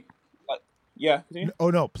mean, yeah. Continue? Oh,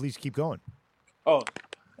 no, please keep going. Oh,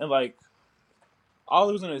 and like, all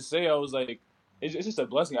I was gonna say, I was like, it's just a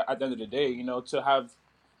blessing at the end of the day, to have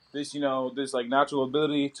this, this like natural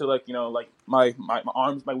ability to like, like my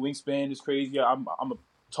arms, my wingspan is crazy. I'm a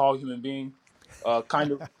tall human being,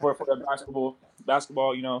 kind of for the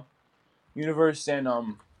basketball, universe,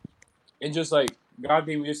 and just like God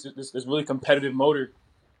gave me this really competitive motor,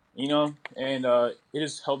 and it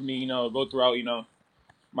just helped me, go throughout,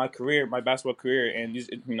 my career, my basketball career, and it's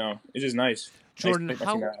just nice. Jordan, Nice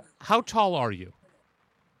how tall are you?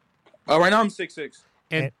 right now I'm 6'6",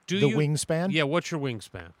 And do the you wingspan? Yeah, what's your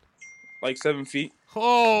wingspan? like 7 feet,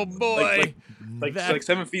 Oh boy. like That- like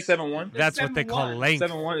 7 feet 7'1". That's what they call 7'1". length.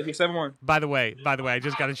 7'1", 7'1". By the way, I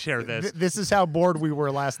just got to share this. This is how bored we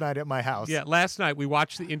were last night at my house. Yeah, last night we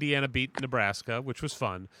watched the Indiana beat Nebraska, which was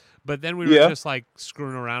fun. But then we were Yeah. just like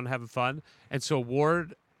screwing around, having fun. And so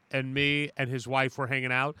Ward and me and his wife were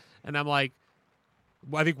hanging out, and I'm like,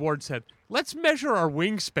 I think Ward said, "Let's measure our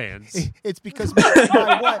wingspans." It's because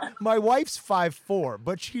my wife's 5'4",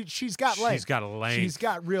 but she's got length. She's got a length. She's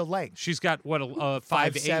got real length. She's got what 5'8",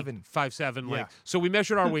 5'7". 5'7" Yeah. length. So we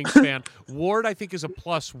measured our wingspan. Ward, I think, is a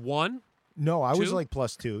 +1. No, I was Two? like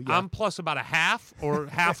 +2. Yeah. I'm plus about a half or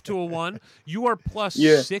half to a 1. You are plus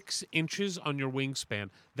Yeah. 6 inches on your wingspan.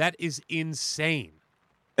 That is insane.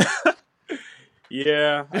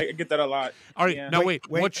 Yeah, I get that a lot. All right, Yeah. now wait.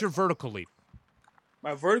 Wait. What's your vertical leap?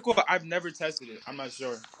 My vertical, I've never tested it. I'm not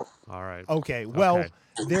sure. All right. Okay, well, Okay.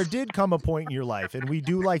 there did come a point in your life, and we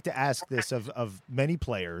do like to ask this of many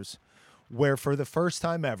players, where for the first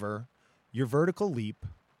time ever, your vertical leap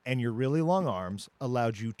and your really long arms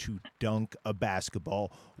allowed you to dunk a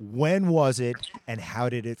basketball. When was it, and how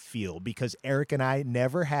did it feel? Because Eric and I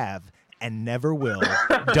never have and never will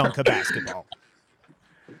dunk a basketball.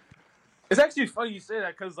 It's actually funny you say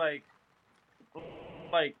that because like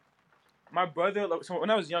my brother. So when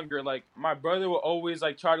I was younger, like my brother would always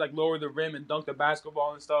like try to like lower the rim and dunk the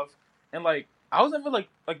basketball and stuff. And like I was never like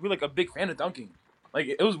really like a big fan of dunking. Like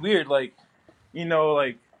it was weird. Like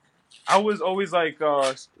like I was always like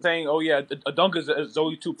saying, oh yeah, a dunk is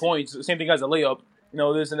only 2 points. The same thing as a layup.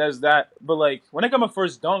 This and that. But like when I got my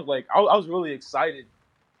first dunk, like I was really excited.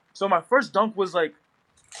 So my first dunk was like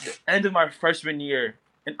the end of my freshman year,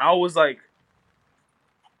 and I was like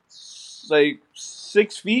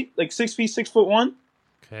 6 feet, 6'1",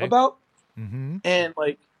 Okay. about. Mm-hmm. And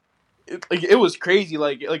like it was crazy.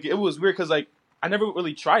 Like it was weird because like I never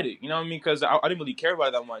really tried it. You know what I mean? Because I didn't really care about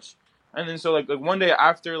it that much. And then so like one day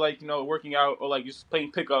after working out or like just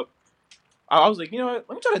playing pickup, I was like, you know what?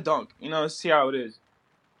 Let me try to dunk. See how it is.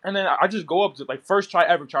 And then I just go up to like first try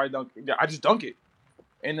ever try to dunk. I just dunk it.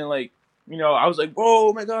 And then like I was like,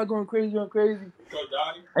 whoa, my God, going crazy.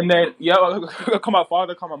 And then I call my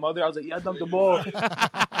father, call my mother. I was like, yeah, I dunked the ball.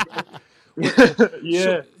 Yeah.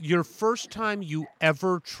 So your first time you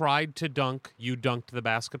ever tried to dunk, you dunked the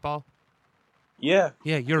basketball? Yeah.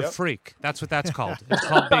 Yeah, you're a freak. That's what that's called. It's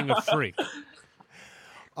called being a freak.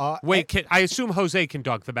 Wait, I assume Jose can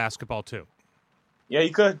dunk the basketball too. Yeah, he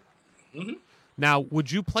could. Mm-hmm. Now,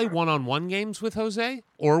 would you play one-on-one games with Jose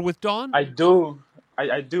or with Dawn? I do.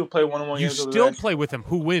 I do play one-on-one You games. still play with him.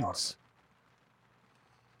 Who wins?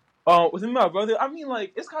 With my brother, I mean,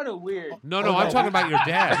 like, it's kind of weird. No, I'm talking about your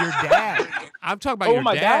dad. Your dad. I'm talking about your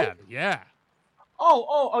my dad? Yeah.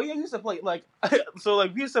 Oh, yeah, he used to play, like, so,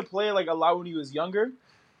 like, we used to play, like, a lot when he was younger.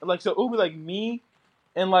 Like, so it would be, like, me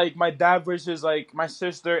and, like, my dad versus, like, my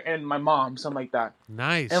sister and my mom, something like that.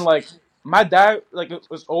 Nice. And, like, my dad, like,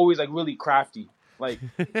 was always, like, really crafty. Like,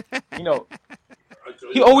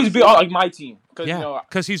 he always be on, like, my team.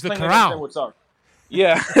 Because he's the playing corral. against him, what's up?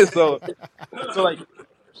 Yeah, so, like,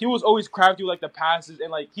 he was always crafty with, like, the passes,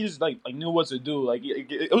 and, like, he just, like knew what to do. Like,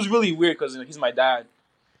 it was really weird because he's my dad.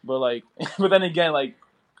 But, like, but then again, like,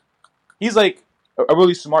 he's, like, a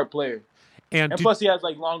really smart player. And plus, he has,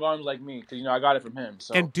 like, long arms like me because, I got it from him.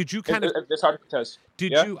 So. And did you kind of... It's hard to contest.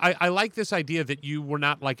 Did you... I like this idea that you were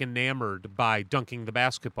not, like, enamored by dunking the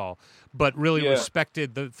basketball, but really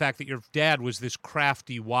respected the fact that your dad was this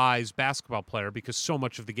crafty, wise basketball player because so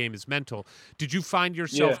much of the game is mental. Did you find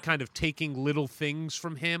yourself kind of taking little things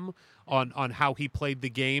from him on how he played the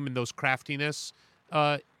game and those craftiness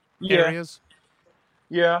areas?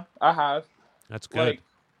 Yeah, I have. That's good. Like,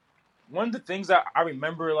 one of the things that I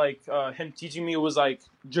remember, like, him teaching me was, like,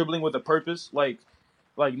 dribbling with a purpose. Like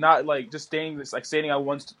not, like, just standing at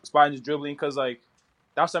one spot and just dribbling. Because, like,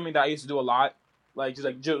 that's something that I used to do a lot. Like, just,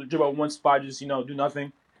 like, dribble at one spot, just, do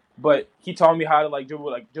nothing. But he taught me how to, like,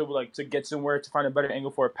 dribble, to get somewhere, to find a better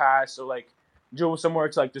angle for a pass. Or, like, dribble somewhere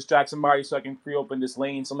to, like, distract somebody so I can free open this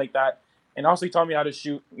lane, something like that. And also he taught me how to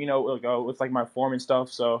shoot, with, like, my form and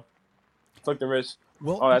stuff. So, flick the wrist.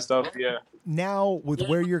 All that stuff, yeah. Now, with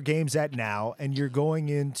where your game's at now, and you're going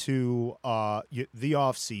into the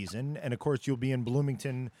off season, and of course you'll be in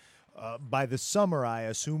Bloomington by the summer, I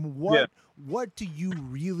assume. What do you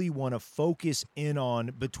really want to focus in on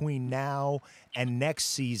between now and next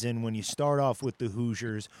season when you start off with the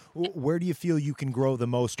Hoosiers? Where do you feel you can grow the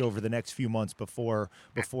most over the next few months before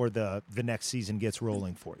the next season gets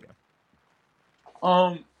rolling for you?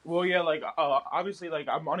 Well, yeah, like, obviously, like,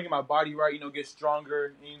 I want to get my body right, get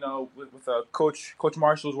stronger, with Coach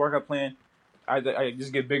Marshall's workout plan. I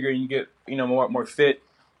just get bigger and get, more fit.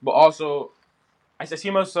 But also, I see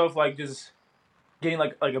myself, like, just getting,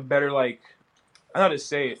 like a better, like, I don't know how to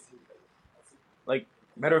say it, like,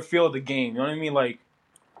 better feel of the game, you know what I mean? Like,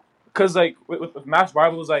 because, like, with Mass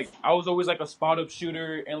Rivals, like, I was always, like, a spot-up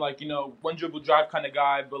shooter and, like, one dribble drive kind of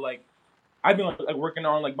guy, but, like, I've been, like working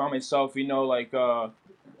on, like, by myself,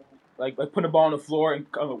 like putting the ball on the floor and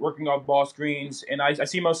working off ball screens. And I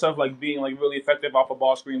see myself, like, being, like, really effective off a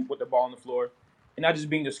ball screen with the ball on the floor. And not just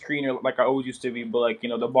being the screener like I always used to be, but, like,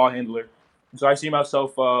 the ball handler. So I see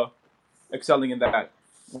myself excelling in that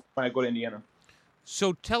when I go to Indiana.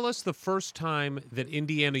 So tell us the first time that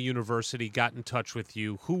Indiana University got in touch with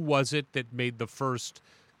you. Who was it that made the first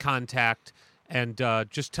contact? And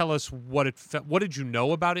just tell us what did you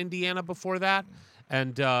know about Indiana before that?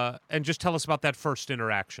 And just tell us about that first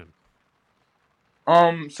interaction.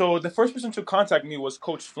 So the first person to contact me was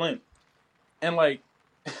Coach Flint. And, like,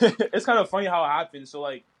 it's kind of funny how it happened. So,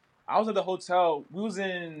 like, I was at the hotel. We was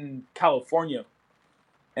in California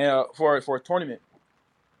for a tournament.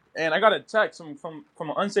 and I got a text from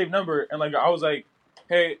an unsafe number, and like I was like,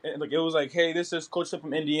 hey, and, like it was like, hey, this is Coach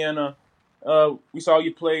from Indiana. We saw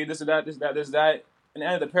you play this and that, this that, this that. And the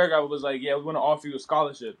end of the paragraph was like, yeah, we want to offer you a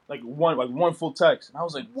scholarship, like one full text. And I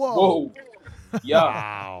was like, whoa. Yeah,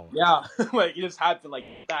 Wow. yeah, like it just happened like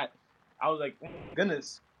that. I was like, oh,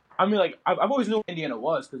 goodness. I mean, like I've always knew what Indiana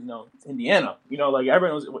was because it's Indiana. Like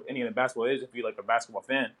everyone knows what Indiana basketball is if you're like a basketball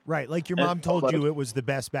fan. Right, like your mom told you it was the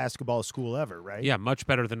best basketball school ever, right? Yeah, much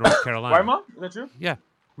better than North Carolina. Right, Mom? Is that true? Yeah,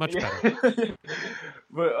 much better.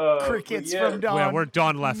 But crickets but yeah. from Dawn. Yeah, where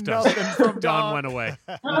Dawn left us. Nothing from Dawn went away.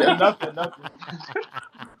 nothing.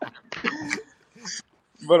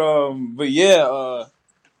 But yeah,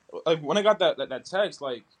 like when I got that text,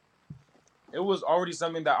 like it was already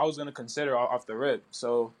something that I was gonna consider off the rip.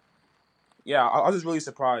 So yeah, I was just really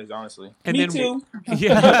surprised, honestly. And Me then, too.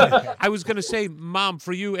 Yeah, I was gonna say, Mom,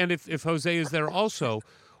 for you, and if Jose is there also,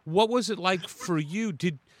 what was it like for you?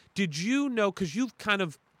 Did you know? Because you've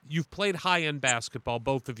played high end basketball,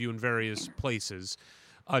 both of you in various places.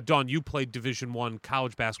 Dawn, you played Division I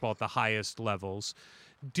college basketball at the highest levels.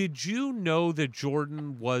 Did you know that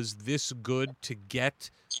Jordan was this good to get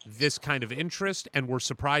this kind of interest and were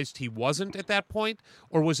surprised he wasn't at that point?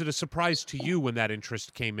 Or was it a surprise to you when that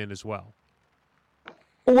interest came in as well?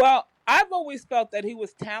 Well, I've always felt that he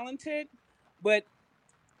was talented, but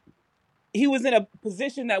he was in a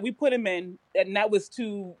position that we put him in, and that was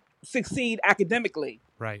to succeed academically.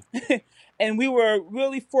 Right. And we were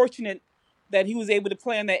really fortunate that he was able to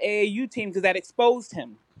play on the AAU team because that exposed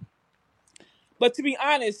him. But to be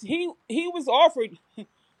honest, he was offered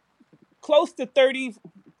close to 30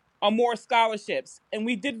 or more scholarships, and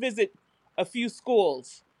we did visit a few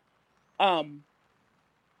schools.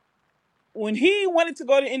 When he wanted to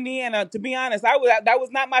go to Indiana, to be honest, that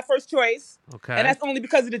was not my first choice. Okay. And that's only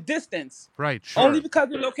because of the distance. Right, sure. Only because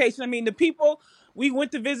of the location. I mean, the people we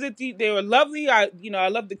went to visit, they were lovely. I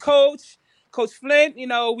love the coach, Coach Flint.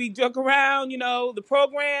 We joke around, the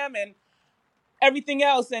program and everything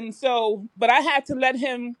else. And so, but I had to let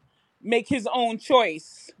him make his own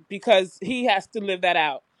choice because he has to live that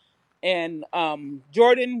out. And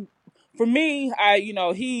Jordan, for me,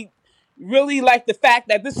 he really liked the fact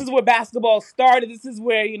that this is where basketball started. This is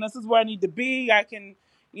where, this is where I need to be. I can,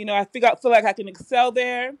 I feel like I can excel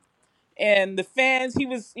there. And the fans, he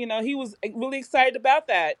was really excited about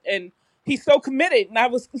that. And he's so committed. And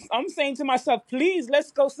I'm saying to myself, please,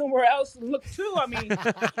 let's go somewhere else and look too. I mean,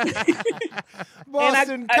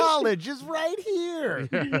 Boston College is right here.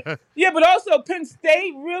 Yeah, but also Penn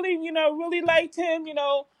State really liked him.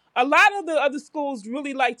 A lot of the other schools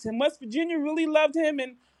really liked him. West Virginia really loved him.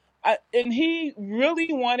 And he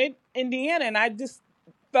really wanted Indiana. And I just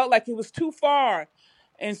felt like it was too far.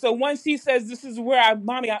 And so once he says, this is where I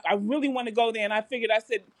really want to go there. And I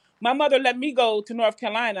said, my mother let me go to North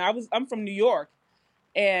Carolina. I'm from New York.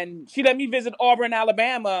 And she let me visit Auburn,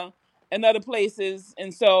 Alabama, and other places.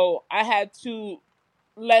 And so I had to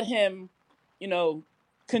let him,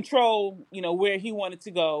 control, where he wanted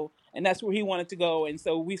to go. And that's where he wanted to go. And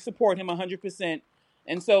so we support him 100%.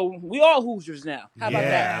 And so we all Hoosiers now. How about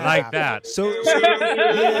that? I like that.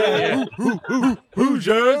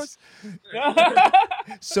 Hoosiers.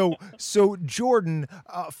 So Jordan,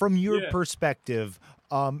 from your perspective,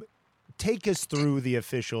 take us through the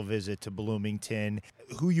official visit to Bloomington,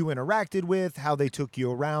 who you interacted with, how they took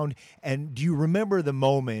you around, and do you remember the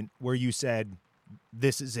moment where you said,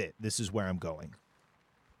 "This is it. This is where I'm going"?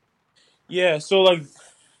 Yeah. So like.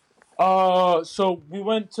 So we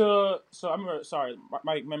went to. So I remember. Sorry,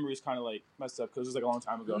 my memory is kind of like messed up because it was like a long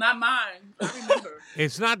time ago. Not mine. I remember.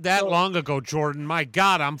 It's not that long ago, Jordan. My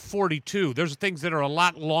God, I'm 42. There's things that are a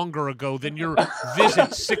lot longer ago than your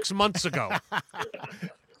visit 6 months ago.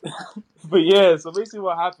 But yeah, so basically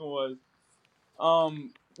what happened was,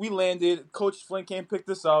 we landed. Coach Flint came picked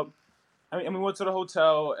us up, and we went to the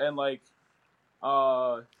hotel and like,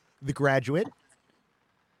 The Graduate.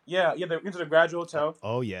 Yeah, they went to the Graduate Hotel.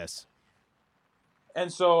 Oh yes. And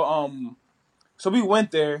so, so we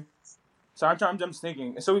went there. So I'm just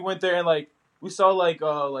thinking. And so we went there and like we saw like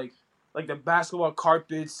the basketball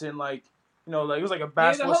carpets and like like it was like a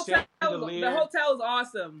basketball chandelier. The hotel is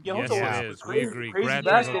awesome. Yeah, Yes, hotel it was is. crazy, We agree. crazy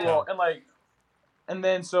Graduate basketball Hotel. and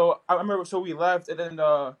then so I remember so we left and then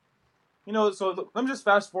so let me just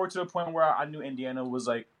fast forward to the point where I knew Indiana was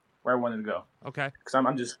like where I wanted to go. Okay. Because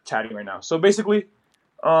I'm just chatting right now. So basically,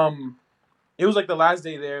 it was like the last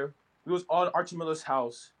day there. We was on Archie Miller's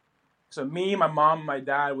house. So me, my mom, and my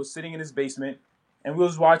dad was sitting in his basement, and we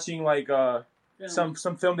was watching like some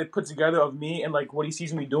film they put together of me and like what he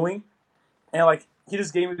sees me doing, and like he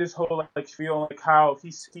just gave me this whole like feel like how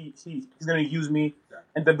he's gonna use me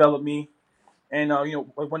and develop me, and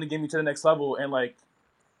like wanted to get me to the next level, and like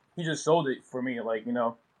he just sold it for me. Like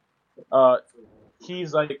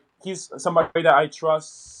he's somebody that I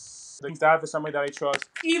trust. The staff is somebody that I trust.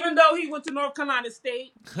 Even though he went to North Carolina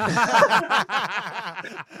State.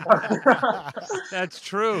 That's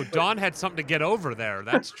true. Don had something to get over there.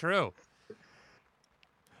 That's true.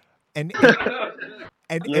 And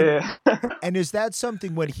Yeah. and is that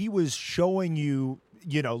something when he was showing you,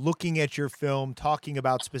 looking at your film, talking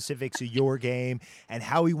about specifics of your game and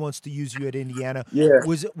how he wants to use you at Indiana? Yeah.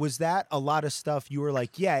 Was that a lot of stuff you were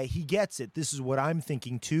like, yeah, he gets it, this is what I'm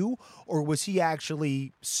thinking too? Or was he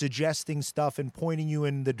actually suggesting stuff and pointing you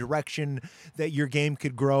in the direction that your game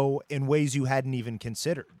could grow in ways you hadn't even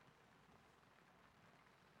considered?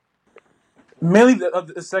 Mainly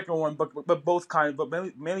the second one, but both kind. But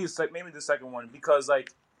mainly the second one, because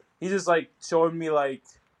like he just like showing me like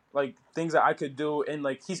things that I could do, and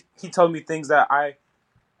like he told me things that I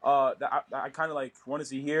kind of like wanted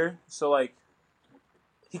to hear. So like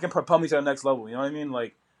he can propel me to the next level. You know what I mean?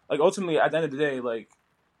 Like ultimately at the end of the day, like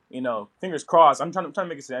fingers crossed, I'm trying to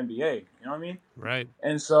make it to the NBA. You know what I mean? Right.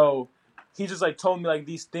 And so he just like told me like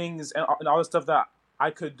these things and all the stuff that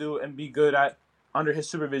I could do and be good at under his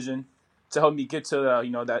supervision, to help me get to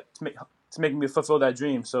that to make me fulfill that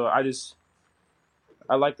dream. So I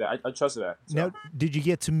like that. I trusted that. So. Now, did you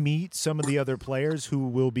get to meet some of the other players who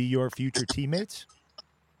will be your future teammates?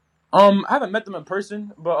 I haven't met them in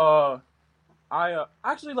person, but I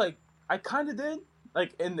actually I kind of did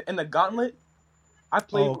like in the gauntlet. I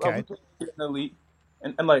played, Oh, okay. we played in the elite,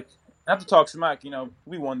 and like I have to talk smack.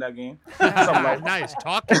 We won that game. Something like Nice.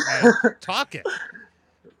 Talk it, man. Talk it.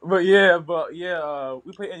 But yeah,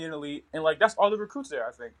 we played Indian Elite, and like that's all the recruits there.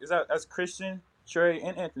 I think that's Christian, Trey,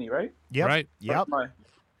 and Anthony, right? Yep. Right. Yep.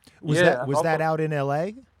 Was Yeah, that out in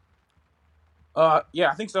LA? Yeah,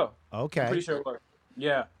 I think so. Okay. I'm pretty sure it was.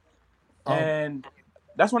 Yeah, and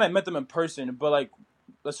that's when I met them in person. But like,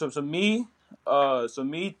 so me,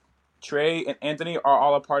 Trey, and Anthony are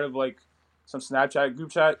all a part of like some Snapchat group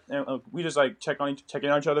chat, and we just like checking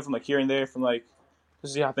on each other from like here and there, from like to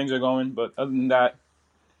see how things are going. But other than that,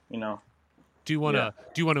 Do you want to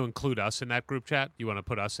include us in that group chat? You want to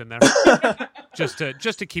put us in there just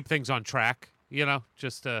to keep things on track?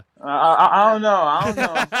 Just to. I don't know.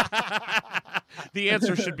 The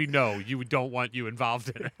answer should be no. You don't want you involved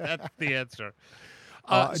in it. That's the answer.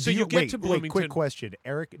 So you get to Bloomington. Quick question,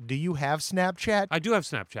 Eric. Do you have Snapchat? I do have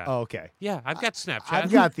Snapchat. Oh, okay. Yeah, I've got Snapchat.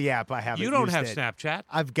 I've got the app. I haven't. You don't used have it. Snapchat.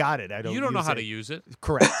 I've got it. I don't. You don't know use how it. to use it.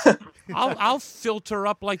 Correct. I'll filter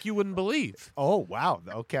up like you wouldn't believe. Oh wow.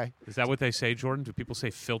 Okay. Is that what they say, Jordan? Do people say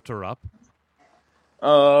filter up?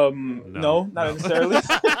 No, not necessarily.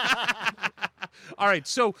 All right,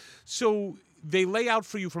 so they lay out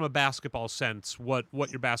for you from a basketball sense what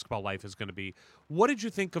your basketball life is going to be. What did you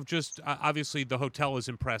think of just obviously the hotel is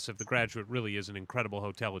impressive. The Graduate really is an incredible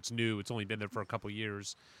hotel. It's new. It's only been there for a couple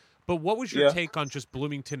years. But what was your take on just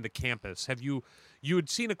Bloomington, the campus? Have you had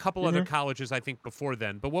seen a couple other colleges, I think, before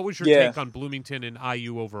then. But what was your take on Bloomington and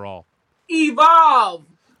IU overall? Evolve.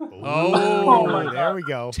 Oh, there we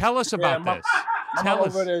go. Tell us about this. I'm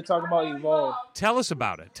over there talking about Evolve. Tell us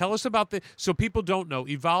about it. Tell us about so people don't know.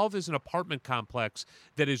 Evolve is an apartment complex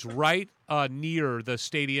that is right near the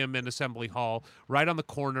stadium and assembly hall, right on the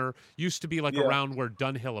corner. Used to be like around where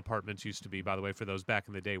Dunhill Apartments used to be, by the way, for those back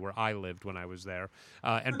in the day where I lived when I was there,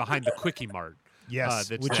 and behind the Quickie Mart. Yes,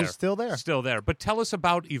 which there. is still there. Still there. But tell us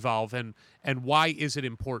about Evolve and why is it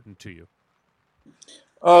important to you?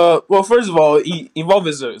 Well, first of all, Evolve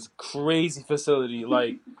is a crazy facility.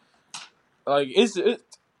 Like it's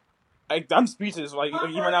I'm speechless. Like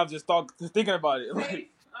even now, just thinking about it. Like,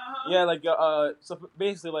 yeah, like so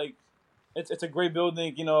basically, like it's a great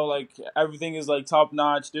building. Like everything is like top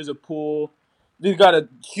notch. There's a pool. They've got a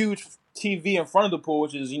huge TV in front of the pool,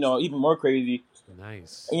 which is even more crazy.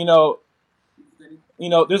 Nice.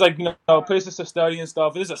 There's like places to study and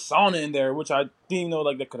stuff. There's a sauna in there, which I didn't even know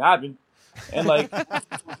like that could happen. And like,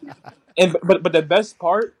 but the best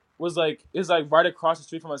part was like it's like right across the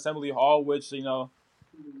street from Assembly Hall, which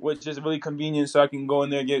is really convenient, so I can go in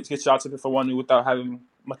there and get shots if I want to without having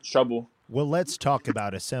much trouble. Well, let's talk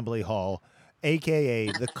about Assembly Hall,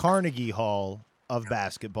 aka the Carnegie Hall of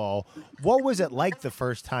basketball. What was it like the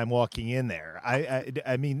first time walking in there?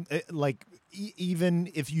 I mean, like even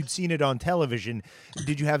if you'd seen it on television,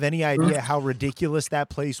 did you have any idea how ridiculous that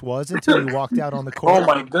place was until you walked out on the court? Oh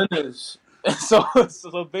my goodness! So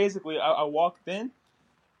basically, I walked in,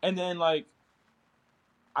 and then like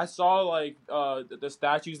I saw like the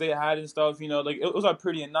statues they had and stuff. Like it was like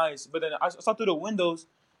pretty and nice. But then I saw through the windows,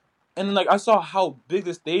 and then like I saw how big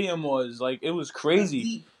the stadium was. Like it was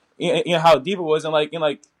crazy. How deep it was, and like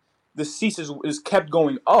the seats is kept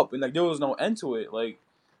going up, and like there was no end to it. Like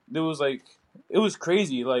there was like it was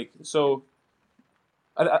crazy. Like so,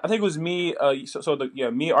 I think it was me.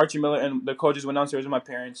 Me, Archie Miller, and the coaches went downstairs with my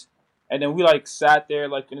parents, and then we like sat there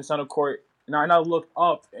like in the center court, and I looked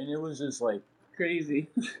up, and it was just like Crazy.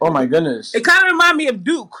 oh my goodness. It kind of reminded me of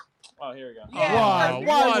Duke. Oh, here we go. Yeah.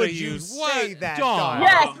 Why would you say that, Don?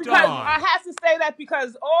 Yes, because Don. I have to say that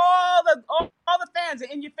because all the fans are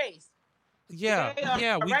in your face. Yeah, They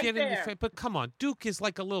are we right get in your there. face. But come on, Duke is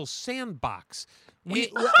like a little sandbox.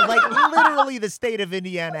 Like literally, the state of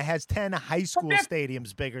Indiana has 10 high school they're-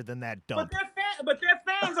 stadiums bigger than that dump. But their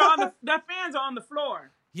fans are on the floor.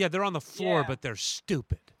 Yeah, they're on the floor, Yeah. but they're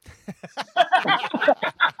stupid.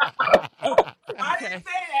 I didn't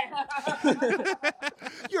say that.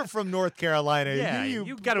 You're from North Carolina. Yeah, you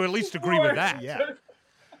you got to at least agree with that. yeah.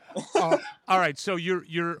 All right, so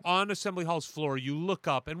you're on Assembly Hall's floor. You look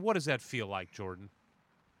up, and what does that feel like, Jordan?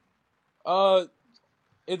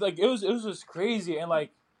 It was just crazy, and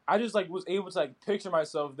like I just like was able to like picture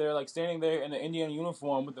myself there, like standing there in the Indiana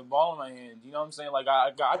uniform with the ball in my hand. You know what I'm saying? Like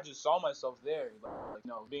I just saw myself there,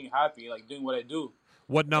 like being happy, like doing what I do.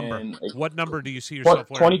 What number? And, like, What number do you see yourself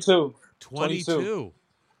wearing? 22. 22.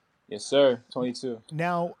 Yes, sir. 22.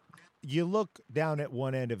 Now, you look down at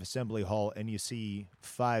one end of Assembly Hall and you see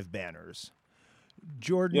 5 banners.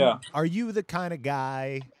 Jordan, Yeah. are you the kind of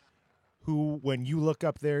guy who, when you look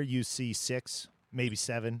up there, you see 6, maybe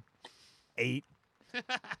 7, 8?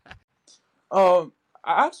 I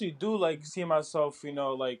actually do like see myself,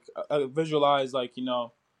 like visualize like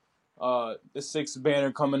the 6th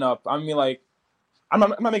banner coming up. I mean, like I'm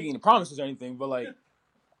not making any promises or anything, but like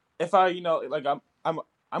if I, like I'm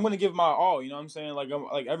gonna give my all. You know what I'm saying? Like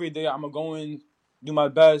every day I'm gonna go in, do my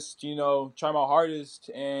best. Try my hardest,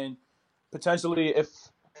 and potentially if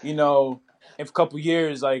a couple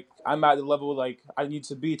years like I'm at the level like I need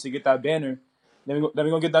to be to get that banner, then we're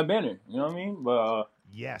gonna get that banner. You know what I mean?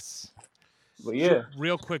 Yes. But yeah.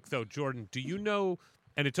 Real quick though, Jordan, do you know?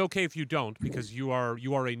 And it's okay if you don't, because you are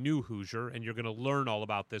a new Hoosier, and you're going to learn all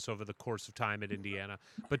about this over the course of time at Indiana.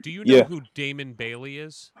 But do you know who Damon Bailey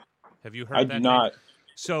is? Have you heard I that do name? not.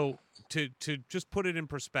 So to just put it in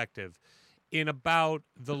perspective, in about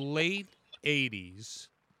the late 80s,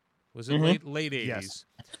 was it late 80s? Yes.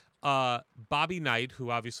 Bobby Knight,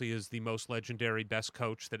 who obviously is the most legendary best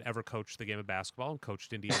coach that ever coached the game of basketball and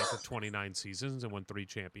coached Indiana for 29 seasons and won 3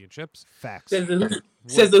 championships. Facts.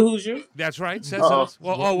 Says the Hoosier. That's right. Says Uh-oh. us.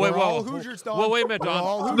 Well, We're all Hoosiers, Don. Well, wait a minute, We're Don.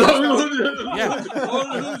 all Hoosiers, Don.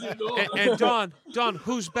 Yeah. And Don,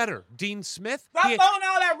 who's better, Dean Smith? Stop throwing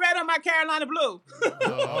all that red on my Carolina blue.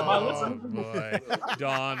 Oh, boy.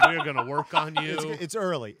 Don, we're going to work on you. It's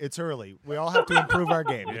early. It's early. We all have to improve our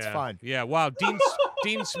game. It's fine. Yeah, wow.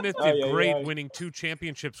 Dean Smith did great winning 2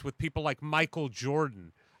 championships with people like Michael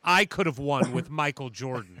Jordan. I could have won with Michael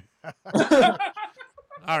Jordan.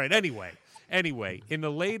 All right, anyway, in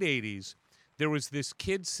the late 80s, there was this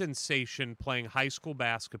kid sensation playing high school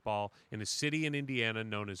basketball in a city in Indiana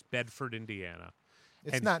known as Bedford, Indiana.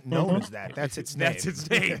 It's not known as that. That's its name. That's its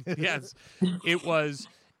name, yes. It was,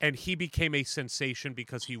 and he became a sensation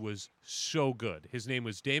because he was so good. His name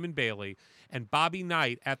was Damon Bailey, and Bobby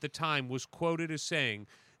Knight at the time was quoted as saying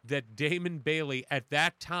that Damon Bailey at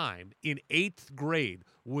that time in 8th grade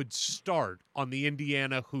would start on the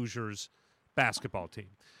Indiana Hoosiers basketball team.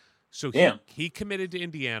 So he committed to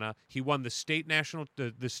Indiana. He won the state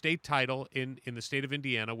title in the state of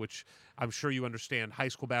Indiana, which I'm sure you understand. High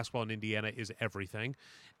school basketball in Indiana is everything.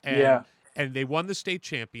 And they won the state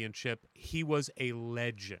championship. He was a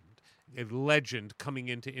legend coming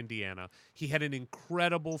into Indiana. He had an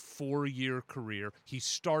incredible 4-year career. He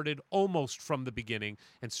started almost from the beginning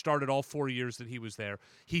and started all 4 years that he was there.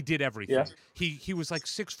 He did everything. Yeah. He was like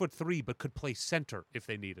 6'3", but could play center if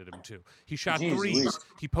they needed him to. He shot threes.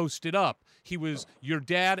 He posted up. Your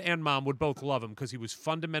dad and mom would both love him because he was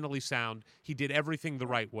fundamentally sound. He did everything the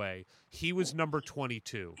right way. He was number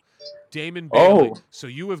 22. Damon Bailey. So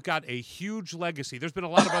you have got a huge legacy. There's been a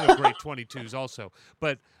lot of other great 22s also,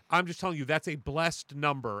 but I'm just telling you that's a blessed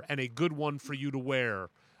number and a good one for you to wear.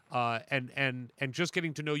 And just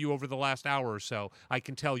getting to know you over the last hour or so, I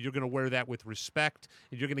can tell you're going to wear that with respect,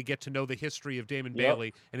 and you're going to get to know the history of Damon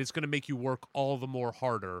Bailey, and it's going to make you work all the more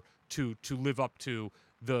harder to live up to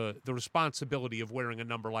the responsibility of wearing a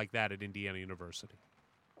number like that at Indiana University.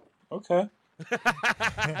 Okay.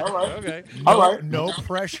 All right. Okay. All right. No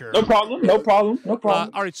pressure. No problem.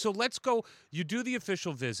 All right, so let's go. You do the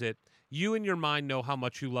official visit. You in your mind know how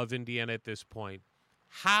much you love Indiana at this point.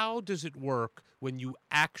 How does it work when you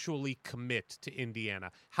actually commit to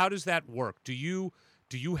Indiana? How does that work? Do you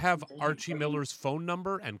Do you have Archie Miller's phone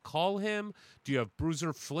number and call him? Do you have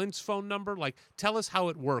Bruiser Flint's phone number? Like, tell us how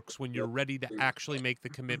it works when you're ready to actually make the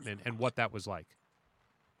commitment and what that was like.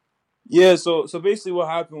 Yeah, so basically what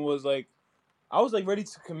happened was like I was like ready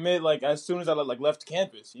to commit like as soon as I like left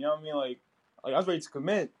campus. You know what I mean? Like I was ready to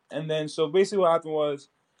commit, and then so basically what happened was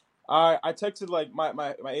I texted like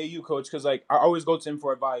my AU coach because like I always go to him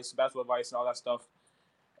for advice, basketball advice, and all that stuff.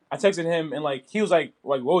 I texted him and like he was like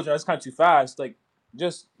whoa, that's kind of too fast. Like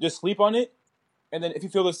just sleep on it, and then if you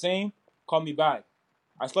feel the same, call me back.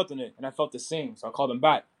 I slept on it and I felt the same, so I called him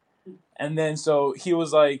back, and then so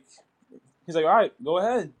he's like, all right, go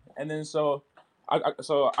ahead. And then so I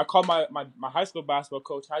called my high school basketball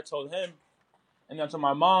coach. I told him, and then I told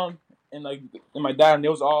my mom and like and my dad, and they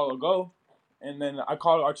was all a go. And then I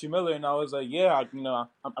called Archie Miller, and I was like, yeah,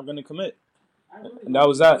 I'm gonna commit, and that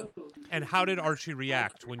was that. And how did Archie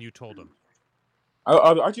react when you told him?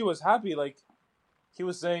 Archie was happy. Like he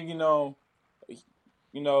was saying,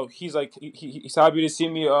 he's like he's happy to see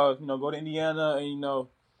me, go to Indiana, and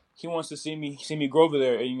he wants to see me grow over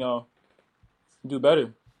there, and do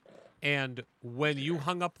better. And when you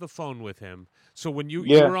hung up the phone with him, so when you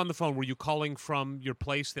were on the phone, were you calling from your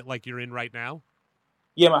place that like you're in right now?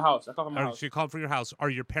 Yeah, my house. I called from my house. So you called from your house. Are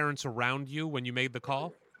your parents around you when you made the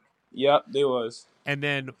call? Yep, they was. And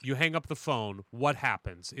then you hang up the phone. What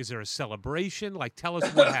happens? Is there a celebration? Like, tell us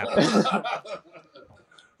what happens.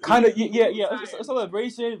 Kind of, yeah. It's a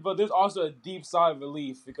celebration, but there's also a deep sigh of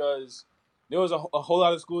relief because there was a whole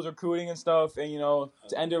lot of schools recruiting and stuff, and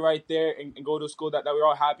to end it right there and go to a school that we were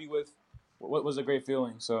all happy with, what was a great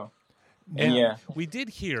feeling. So, and yeah, we did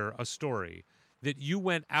hear a story that you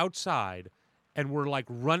went outside and were like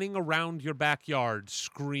running around your backyard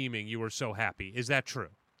screaming. You were so happy. Is that true?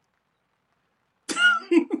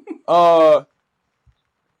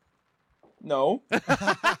 No.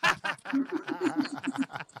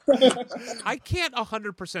 I can't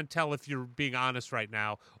 100% tell if you're being honest right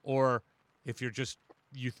now or if you're just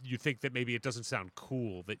you think that maybe it doesn't sound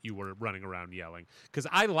cool that you were running around yelling. Because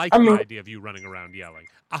I like the idea of you running around yelling.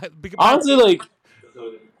 Honestly, like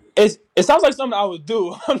it sounds like something I would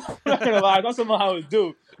do. I'm not gonna lie, it's not something I would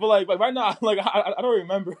do. But like right now, like I don't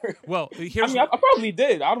remember. Well, I probably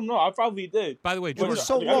did. I don't know. I probably did. By the way, George, it was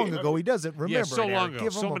so long ago. He doesn't remember. Yeah, so long ago.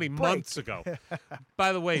 Give so many months ago.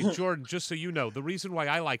 By the way, Jordan, just so you know, the reason why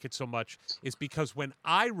I like it so much is because when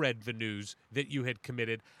I read the news that you had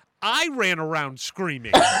committed, I ran around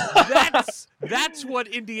screaming. That's what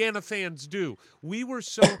Indiana fans do. We were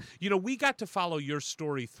so, we got to follow your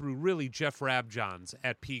story through really Jeff Rabjohns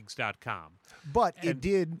at Peegs.com. But it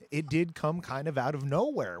did come kind of out of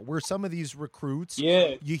nowhere, where some of these recruits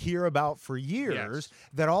you hear about for years,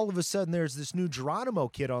 that all of a sudden there's this new Geronimo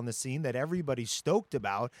kid on the scene that everybody's stoked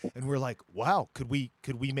about, and we're like, wow, could we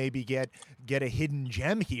maybe get a hidden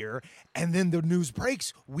gem here? And then the news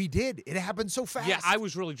breaks. We did. It happened so fast. Yeah, I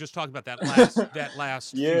was really just talking about that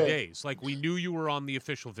last few days. Like, we knew you were on the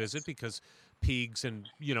official visit because Peegs and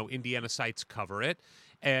Indiana sites cover it,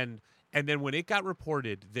 and then when it got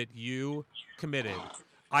reported that you committed,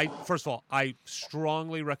 first of all, I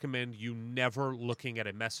strongly recommend you never looking at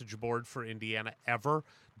a message board for Indiana ever.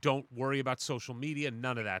 Don't worry about social media,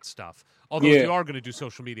 none of that stuff. Although if you are going to do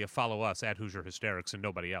social media, follow us at Hoosier Hysterics and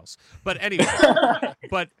nobody else. But anyway,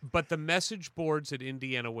 but the message boards at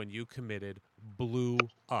Indiana when you committed blew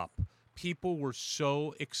up. People were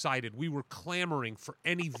so excited. We were clamoring for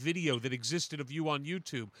any video that existed of you on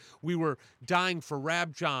YouTube. We were dying for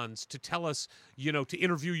Rabjohns to tell us, to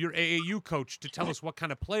interview your AAU coach, to tell us what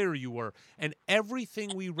kind of player you were. And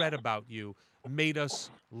everything we read about you made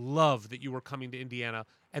us love that you were coming to Indiana.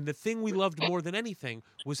 And the thing we loved more than anything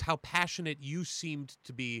was how passionate you seemed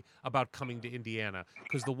to be about coming to Indiana.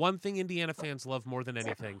 Because the one thing Indiana fans love more than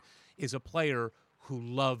anything is a player who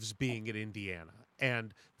loves being at Indiana.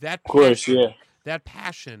 And that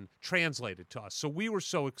passion translated to us. So we were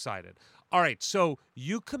so excited. All right, so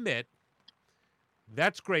you commit.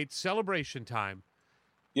 That's great. Celebration time.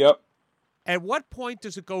 Yep. At what point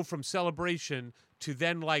does it go from celebration to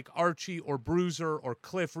then like Archie or Bruiser or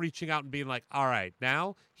Cliff reaching out and being like, all right,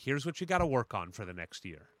 now here's what you got to work on for the next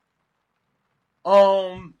year?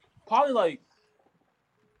 Probably like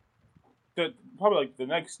the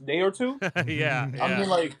next day or two. Yeah. I mean,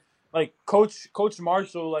 like Coach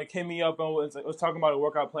Marshall like hit me up and was talking about a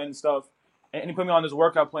workout plan and stuff, and he put me on this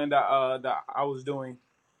workout plan that I was doing,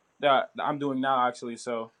 that I'm doing now actually.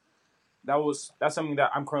 So that's something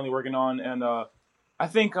that I'm currently working on, and I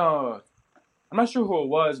think I'm not sure who it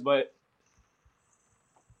was, but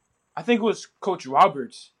I think it was Coach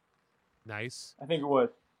Roberts. Nice. I think it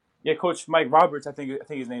was. Yeah, Coach Mike Roberts, I think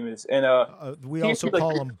his name is, and We he also like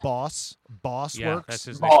call him Boss. Boss Yeah, works. that's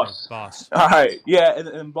his nickname, Boss. Boss. All right, yeah,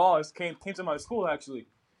 and Boss came to my school actually.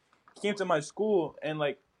 He came to my school and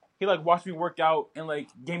like he like watched me work out and like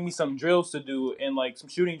gave me some drills to do and like some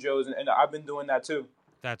shooting drills and I've been doing that too.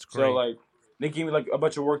 That's So great. like they gave me like a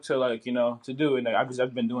bunch of work to like to do and like,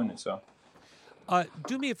 I've been doing it so.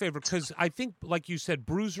 Do me a favor, because I think, like you said,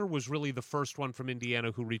 Bruiser was really the first one from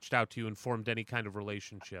Indiana who reached out to you and formed any kind of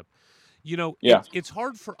relationship. Yeah. It's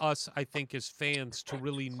hard for us, I think, as fans to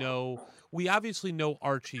really know. We obviously know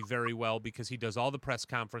Archie very well because he does all the press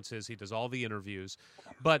conferences, he does all the interviews,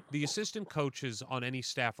 but the assistant coaches on any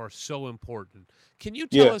staff are so important. Can you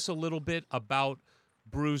tell Yeah. us a little bit about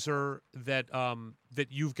Bruiser that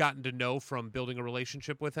you've gotten to know from building a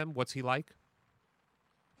relationship with him? What's he like?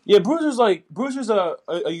 Yeah, Bruiser's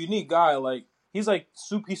a unique guy. Like he's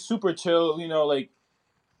super chill. Like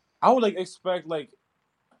I would like expect like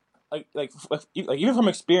even from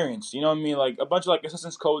experience. You know what I mean? Like a bunch of like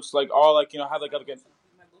assistants coach like all like have like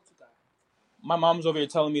my mom's over here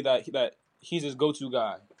telling me that he's his go-to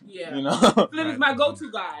guy. Yeah. You know. Flynn is my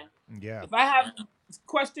go-to guy. Yeah. If I have a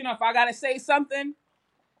question or if I gotta say something,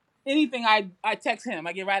 anything, I text him.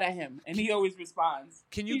 I get right at him, and he always responds.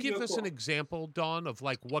 Can you He's give real us cool. an example, Dawn, of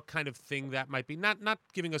like what kind of thing that might be? Not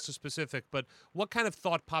giving us a specific, but what kind of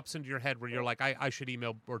thought pops into your head where you're like, I should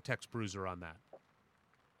email or text Bruiser on that?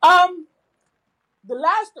 The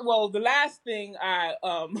last thing I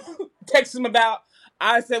texted him about,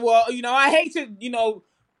 I said, well, I hate to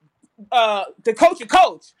coach a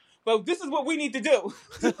coach, but this is what we need to do.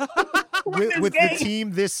 With the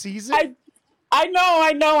team this season? I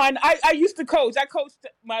know. And I used to coach. I coached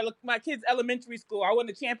my kids' elementary school. I won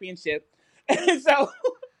the championship. And so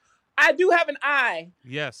I do have an eye.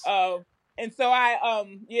 Yes. And so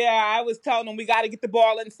I was telling them we got to get the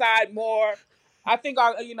ball inside more. I think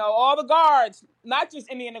all the guards, not just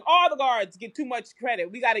Indiana, all the guards get too much credit.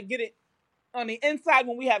 We got to get it on the inside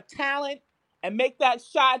when we have talent and make that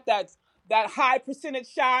shot that high percentage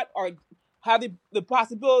shot or have the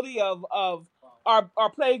possibility of our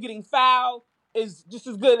player getting fouled is just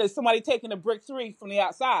as good as somebody taking a brick three from the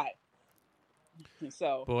outside.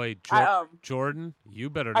 So, boy, Jordan, you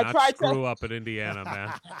better I not tried screw to- up at Indiana,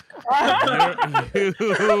 man.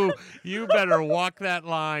 you better walk that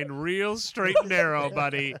line real straight and narrow,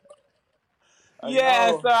 buddy.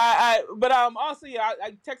 Yeah, so I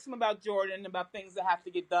text him about Jordan, about things that have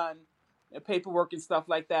to get done, paperwork and stuff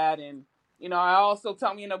like that, and I also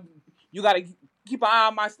tell him, you got to keep an eye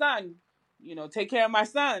on my son, take care of my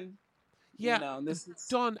son. Yeah,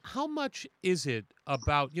 Dawn, how much is it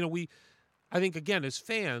about, I think, again, as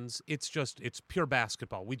fans, it's pure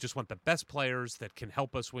basketball. We just want the best players that can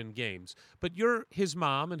help us win games. But you're his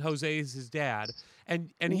mom and Jose is his dad,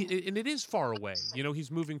 and it is far away. He's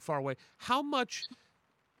moving far away. How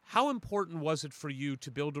important was it for you to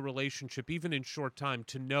build a relationship, even in short time,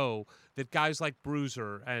 to know that guys like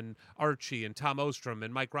Bruiser and Archie and Tom Ostrom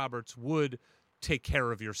and Mike Roberts would take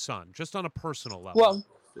care of your son, just on a personal level?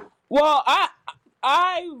 Well,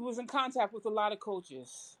 I was in contact with a lot of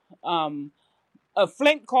coaches.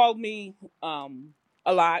 Flint called me a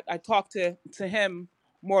lot. I talked to him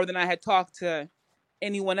more than I had talked to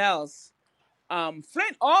anyone else.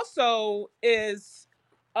 Flint also is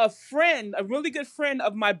a really good friend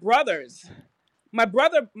of my brother's. My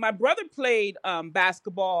brother played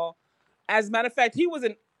basketball. As a matter of fact, he was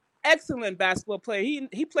an excellent basketball player.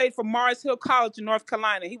 He played for Mars Hill College in North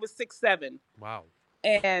Carolina. He was 6'7". Wow.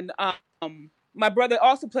 And my brother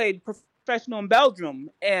also played professional in Belgium.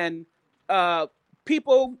 And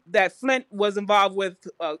people that Flint was involved with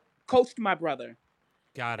coached my brother.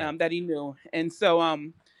 Got it. That he knew. And so,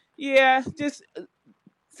 just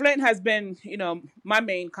Flint has been, my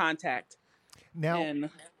main contact. Now,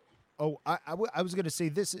 I was going to say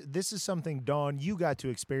this is something, Dawn, you got to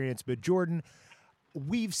experience, but Jordan,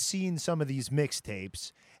 we've seen some of these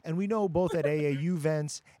mixtapes, and we know both at AAU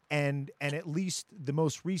events and at least the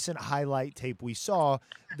most recent highlight tape we saw,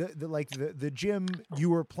 the gym you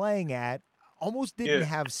were playing at almost didn't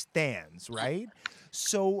have stands, right?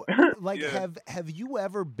 So, have you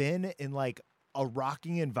ever been in like a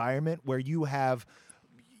rocking environment where you have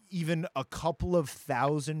even a couple of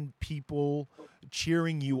thousand people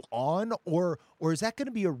cheering you on, or is that going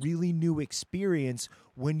to be a really new experience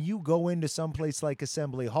when you go into some place like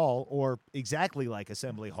Assembly Hall, or exactly like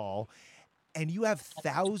Assembly Hall, and you have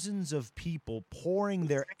thousands of people pouring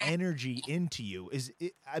their energy into you?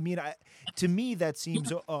 To me, that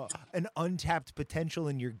seems an untapped potential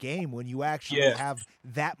in your game when you actually have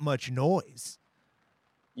that much noise.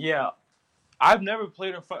 Yeah. I've never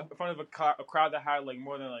played in front of a crowd that had like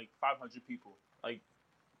more than like 500 people. Like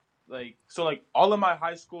like so like all of my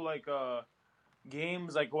high school like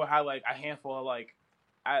games like will have like a handful of like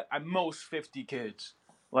at most 50 kids,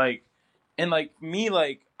 like, and like me,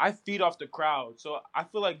 like I feed off the crowd, so I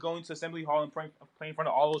feel like going to Assembly Hall and playing in front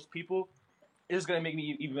of all those people is gonna make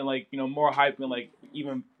me even like more hype and like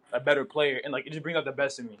even a better player, and like it just brings out the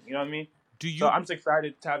best in me. You know what I mean? So I'm just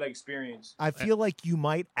excited to have that experience. I feel like you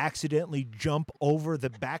might accidentally jump over the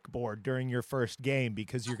backboard during your first game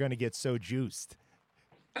because you're going to get so juiced.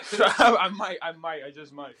 I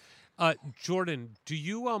just might. Jordan, do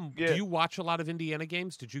you watch a lot of Indiana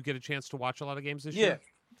games? Did you get a chance to watch a lot of games this year?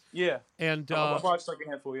 Yeah. And I watched like a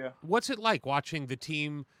handful. Yeah. What's it like watching the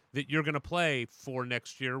team that you're going to play for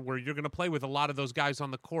next year, where you're going to play with a lot of those guys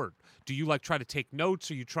on the court? Do you like try to take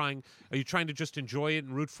notes? Are you trying to just enjoy it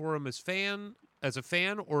and root for them as a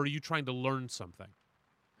fan, or are you trying to learn something?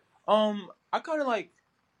 I kind of like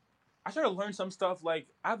I try to learn some stuff. Like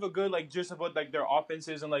I have a good like gist about like their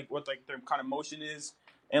offenses and like what like their kind of motion is,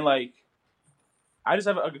 and like I just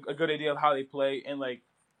have a good idea of how they play, and like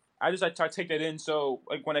I try to take that in, so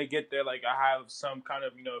like when I get there, like I have some kind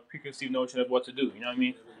of preconceived notion of what to do. You know what I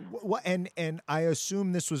mean? Well, and I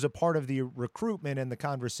assume this was a part of the recruitment and the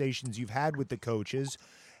conversations you've had with the coaches.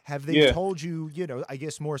 Have they told you, I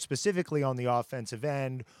guess more specifically on the offensive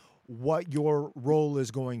end, what your role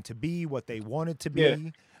is going to be, what they want it to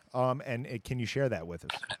be? And can you share that with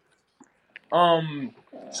us?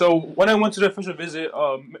 So when I went to the official visit,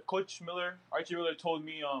 Coach Archie Miller told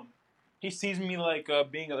me, he sees me like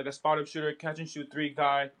being like a spot-up shooter, catch and shoot three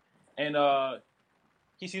guy, and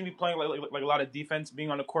he sees me playing like a lot of defense,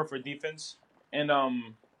 being on the court for defense, and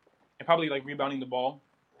probably like rebounding the ball,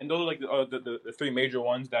 and those are like the three major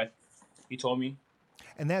ones that he told me.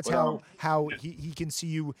 And that's how he can see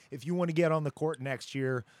you if you want to get on the court next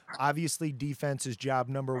year. Obviously, defense is job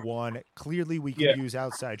number one. Clearly, we can use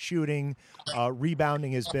outside shooting.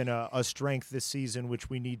 Rebounding has been a strength this season, which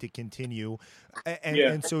we need to continue.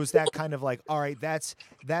 And so is that kind of like, all right,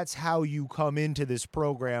 that's how you come into this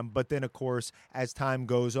program. But then, of course, as time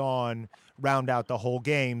goes on, round out the whole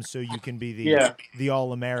game so you can be the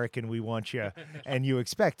All-American we want you and you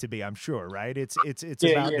expect to be, I'm sure, right? It's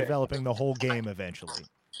about developing the whole game eventually.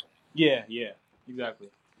 Yeah, exactly.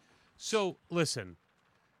 So, listen,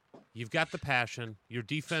 you've got the passion, your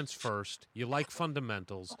defense first, you like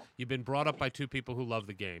fundamentals, you've been brought up by two people who love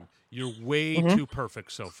the game. You're way too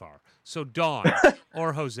perfect so far. So, Dawn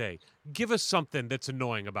or Jose, give us something that's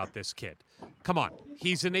annoying about this kid. Come on.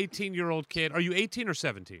 He's an 18-year-old kid. Are you 18 or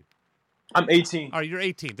 17? I'm 18. All right, you're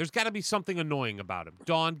 18. There's got to be something annoying about him.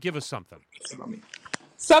 Dawn, give us something.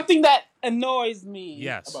 Something that annoys me.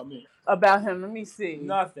 Yes. About him. Let me see.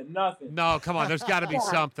 Nothing. No, come on. There's got to be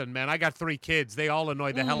something, man. I got 3 kids. They all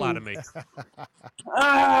annoy the hell out of me.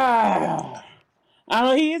 I don't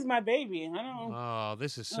know. He is my baby. I don't know. Oh,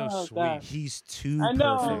 this is so sweet. God. He's too I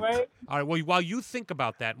know, perfect. right? All right, well, while you think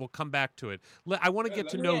about that, we'll come back to it. I want to get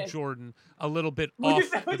to know Jordan a little bit off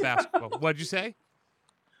the basketball. What'd you say?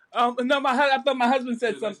 No, I thought my husband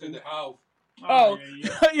said something.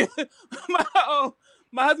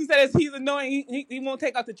 My husband said he's annoying. He won't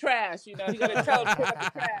take out the trash. He got to tell him to take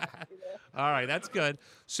out the trash. All right, that's good.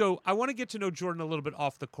 So I want to get to know Jordan a little bit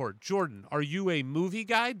off the court. Jordan, are you a movie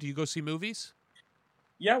guy? Do you go see movies?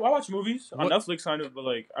 Yeah, well, I watch movies on Netflix, kind of, but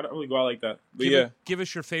like I don't really go out like that. But give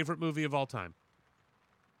us your favorite movie of all time.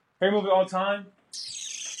 Favorite movie of all time?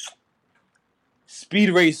 Speed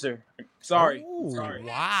Racer. Sorry.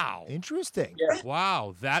 Wow. Interesting. Yeah.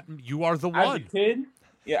 Wow, you are the one.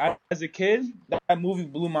 As a kid, that movie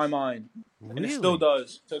blew my mind. Really? And it still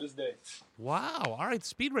does to this day. Wow. All right,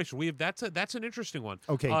 Speed Racer. That's an interesting one.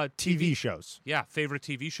 Okay, TV shows. Yeah, favorite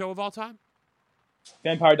TV show of all time?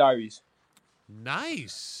 Vampire Diaries.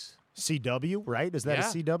 Nice. CW, right? Is that a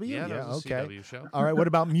CW? Yeah, that was a okay. CW show. All right, what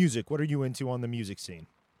about music? What are you into on the music scene?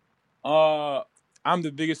 I'm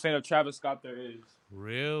the biggest fan of Travis Scott there is.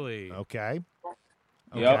 Really? Okay.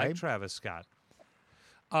 Yep. I like Travis Scott.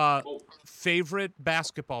 Favorite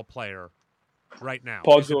basketball player right now?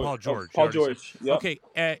 Paul George. Paul George. Paul George. Yep. Okay,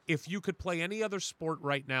 if you could play any other sport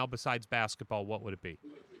right now besides basketball, what would it be?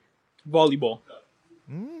 Volleyball.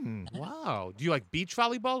 Wow. Do you like beach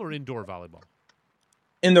volleyball or indoor volleyball?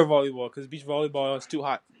 Indoor volleyball, because beach volleyball is too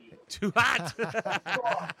hot. Too hot.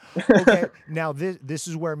 Okay, now this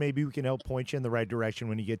is where maybe we can help point you in the right direction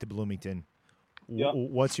when you get to Bloomington. Yep.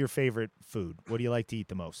 What's your favorite food? What do you like to eat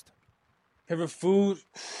the most? Favorite food?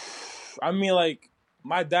 I mean, like,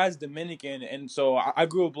 my dad's Dominican, and so I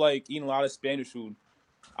grew up, like, eating a lot of Spanish food.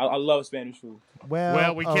 I love Spanish food.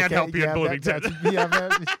 Well, we can't help you in Bloomington.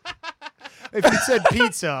 if you said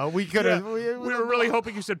pizza, we could have. We were really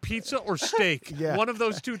hoping you said pizza or steak. Yeah. One of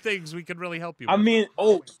those two things we could really help you I with. mean,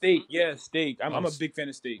 steak. Yeah, steak. I'm a big fan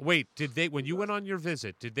of steak. Wait, when you went on your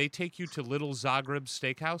visit, did they take you to Little Zagreb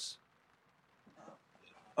Steakhouse?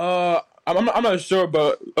 I'm not sure,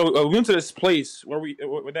 but we went to this place where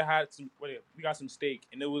they had we got some steak,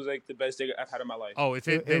 and it was like the best steak I've had in my life. Oh, it's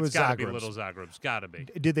was got to be Zagreb's. Little Zagreb's. Got to be.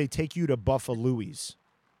 Did they take you to Buffalo's?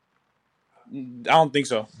 I don't think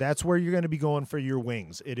so. That's where you're going to be going for your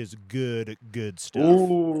wings. It is good stuff.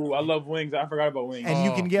 Ooh, I love wings. I forgot about wings. And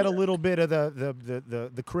you can get a little bit of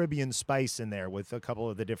the Caribbean spice in there with a couple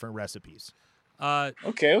of the different recipes.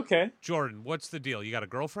 Okay. Jordan, what's the deal? You got a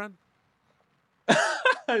girlfriend?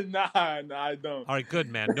 Nah, I don't. All right, good,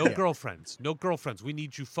 man. No girlfriends. No girlfriends. We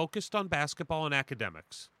need you focused on basketball and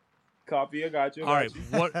academics. Copy, I got you. All right,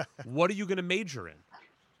 what are you going to major in?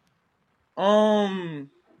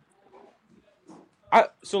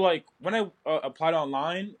 So like when I applied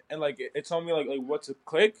online and like it told me like what to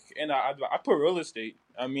click, and I put real estate.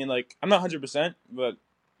 I mean, like I'm not 100%, but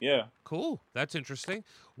yeah. Cool. That's interesting.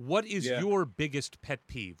 What is your biggest pet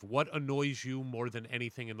peeve? What annoys you more than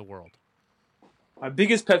anything in the world? My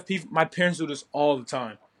biggest pet peeve, my parents do this all the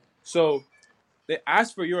time. So they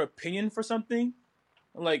ask for your opinion for something.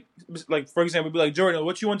 Like for example, be like, Jordan,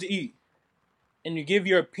 what you want to eat? And you give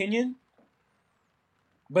your opinion,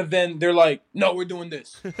 but then they're like, no, we're doing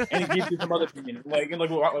this. And he gives you some other opinion. Why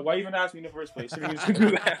even ask me in the first place? So you just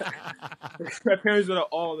do that. My parents do that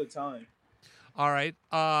all the time. All right.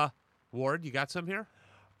 Ward, you got some here?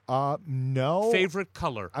 No. Favorite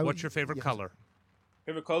color? What's your favorite color?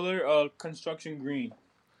 Favorite color? Construction green.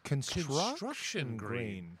 Construction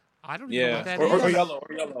green. I don't even know what that is. Or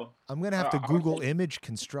yellow. I'm going to have to Google image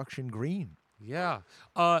construction green. Yeah.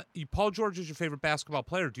 Paul George is your favorite basketball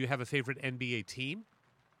player. Do you have a favorite NBA team?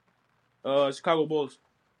 Chicago Bulls.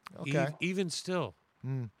 Okay. Even still.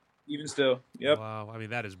 Even still. Yep. Wow. I mean,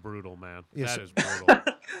 that is brutal, man. Yes. That is brutal.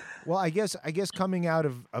 Well, I guess coming out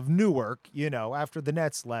of Newark, after the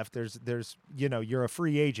Nets left, there's you're a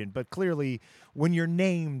free agent, but clearly when you're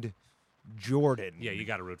named Jordan, yeah, you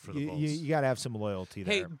got to root for the Bulls. You got to have some loyalty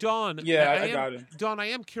there. Hey, Dawn. Yeah, I got it. Dawn, I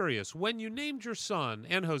am curious. When you named your son,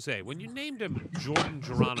 and Jose, when you named him Jordan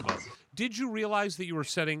Geronimo, did you realize that you were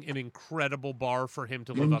setting an incredible bar for him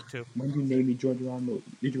to live up to? When you named me Jordan Geronimo,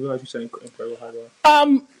 did you realize you set an incredible high bar?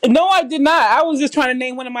 No, I did not. I was just trying to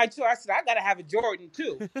name one of my children. I said, I got to have a Jordan,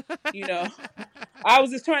 too. I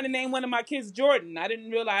was just trying to name one of my kids Jordan. I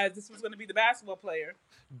didn't realize this was going to be the basketball player.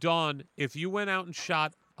 Dawn, if you went out and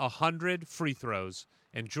shot 100 free throws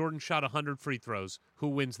and Jordan shot 100 free throws, who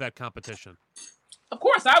wins that competition? Of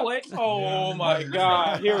course I would. Oh, my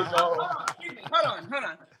God. Here we go. Hold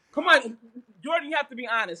on. Come on. Jordan, you have to be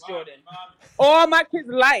honest, Jordan. All my kids'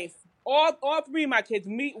 life, all three of my kids,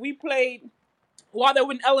 we played while they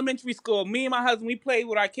were in elementary school. Me and my husband, we played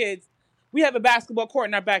with our kids. We have a basketball court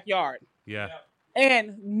in our backyard. Yeah.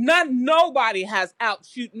 And nobody has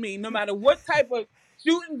outshoot me, no matter what type of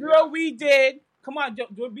shooting drill we did. Come on,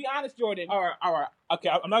 be honest, Jordan. All right. Okay,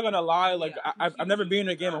 I'm not gonna lie. Like I've never been in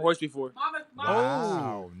a game of horse before.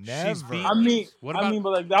 Wow, never. But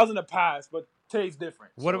like that was in the past. But today's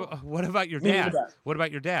different. What about your dad? What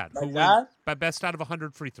about your dad? Who wins by best out of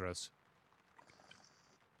 100 free throws?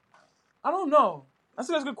 I don't know. That's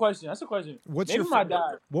a good question. Maybe my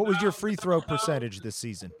dad. What was your free throw percentage this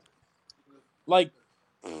season? Like,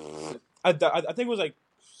 I think it was like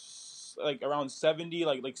around 70,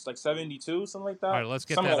 like 72, something like that. All right, let's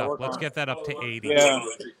get that up. Let's get that up to 80. Yeah.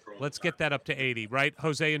 Let's get that up to 80, right?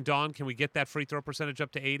 Jose and Dawn, can we get that free throw percentage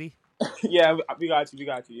up to 80? Yeah, we got you.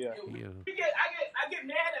 Yeah. I get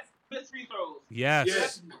mad at missed free throws.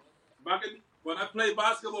 Yes. When I play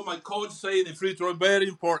basketball, my coach say the free throw is very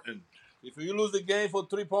important. If you lose the game for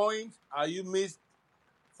 3 points, you miss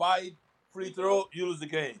 5 free throw, you lose the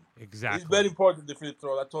game. Exactly. It's very important, the free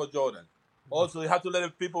throw. I told Jordan. Also, you have to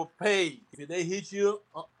let people pay. If they hit you,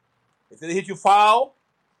 foul.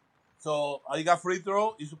 So you got free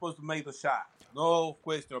throw, you're supposed to make the shot. No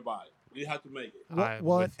question about it. You have to make it.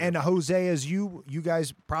 Well, and Jose, as you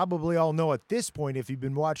guys probably all know at this point, if you've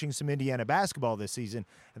been watching some Indiana basketball this season,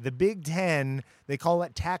 the Big Ten, they call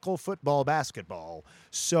it tackle football basketball.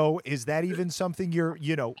 So is that even something you're,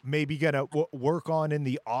 maybe going to work on in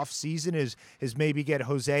the off season? Is maybe get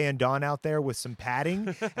Jose and Dawn out there with some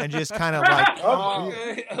padding and just kind of like.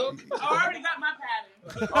 I already got my padding.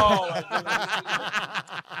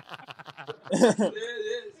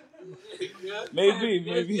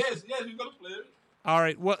 Maybe. Yes, you're gonna play it. All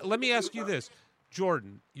right. Well, let me ask you this,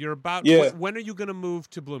 Jordan. You're about. Yeah. When are you going to move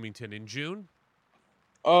to Bloomington? In June?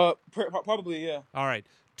 Probably, yeah. All right.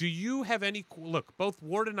 Do you have any look? Both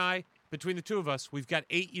Ward and I between the two of us, we've got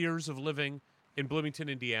 8 years of living in Bloomington,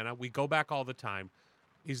 Indiana. We go back all the time.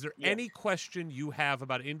 Is there any question you have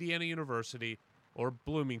about Indiana University or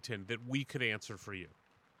Bloomington that we could answer for you?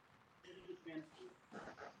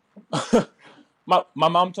 My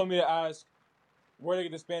mom told me to ask where to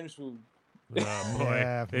get the Spanish food. Oh, boy.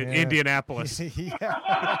 Yeah. Indianapolis.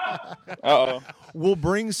 Yeah. Uh-oh. We'll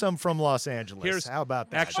bring some from Los Angeles. Here's- How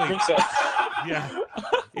about that? Actually, yeah.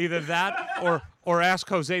 Either that or ask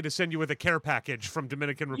Jose to send you with a care package from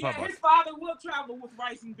Dominican Yeah, Republic. his father will travel with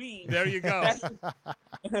rice and beans. There you go.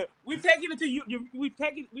 We've taken it to we've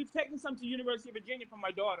taken some to University of Virginia for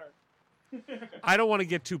my daughter. I don't want to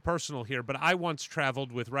get too personal here, but I once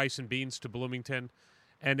traveled with rice and beans to Bloomington,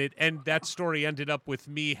 and that story ended up with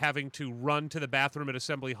me having to run to the bathroom at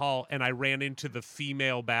Assembly Hall, and I ran into the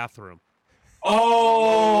female bathroom.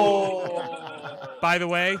 Oh. By the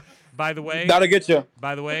way, That'll get you.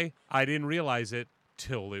 by the way, I didn't realize it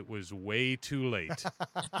till it was way too late.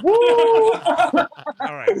 Woo!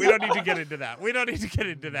 All right, we don't need to get into that.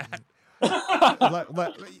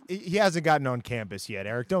 He hasn't gotten on campus yet,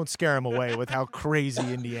 Eric. Don't scare him away with how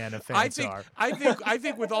crazy Indiana fans are. I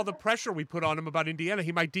think with all the pressure we put on him about Indiana,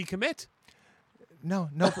 he might decommit. No.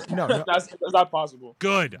 That's not possible.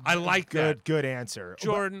 Good. I like that. Good answer.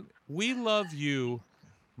 Jordan, we love you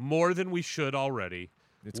more than we should already.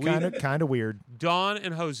 It's kind of weird. Dawn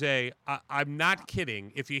and Jose, I'm not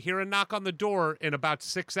kidding. If you hear a knock on the door in about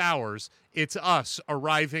 6 hours, it's us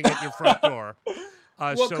arriving at your front door.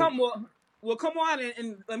 Come on,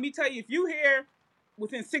 and let me tell you, if you here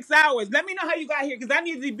within 6 hours, let me know how you got here, because I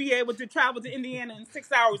need to be able to travel to Indiana in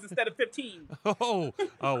 6 hours instead of 15. Oh,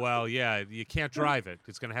 well, yeah, you can't drive it.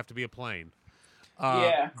 It's going to have to be a plane.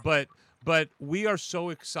 Yeah. But we are so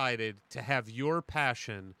excited to have your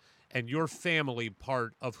passion and your family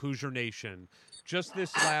part of Hoosier Nation. Just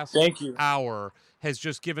this last hour has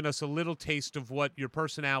just given us a little taste of what your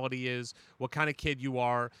personality is, what kind of kid you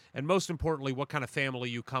are, and most importantly, what kind of family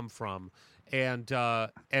you come from. And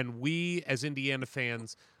we, as Indiana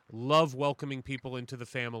fans, love welcoming people into the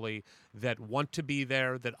family that want to be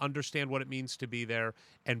there, that understand what it means to be there,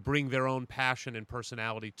 and bring their own passion and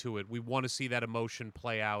personality to it. We want to see that emotion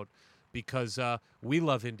play out because we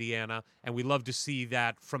love Indiana, and we love to see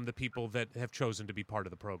that from the people that have chosen to be part of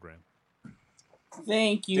the program.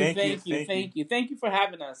 Thank you for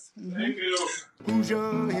having us. Thank you.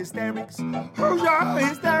 Hoosier Hysterics. Hoosier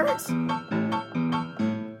Hysterics.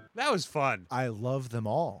 That was fun. I love them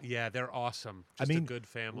all. Yeah, they're awesome. Just a good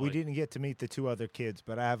family. We didn't get to meet the two other kids,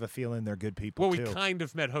 but I have a feeling they're good people Well, too. we kind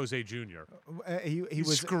of met Jose Jr. He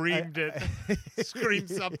was screamed it. Screamed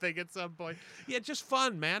something at some point. Yeah, just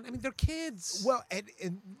fun, man. I mean, they're kids. Well,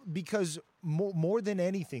 and because more than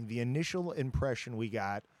anything, the initial impression we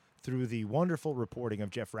got through the wonderful reporting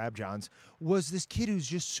of Jeff Rabjohns was this kid who's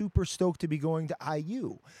just super stoked to be going to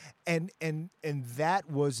IU. And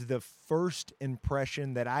that was the first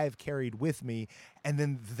impression that I have carried with me. And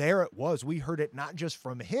then there it was. We heard it not just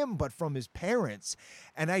from him, but from his parents.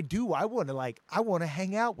 And I want to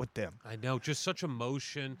hang out with them. I know, just such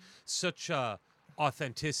emotion, such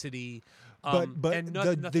authenticity. But and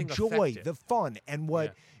the joy, affected. the fun, and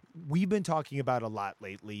what we've been talking about a lot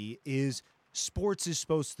lately is sports is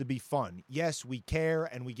supposed to be fun. Yes, we care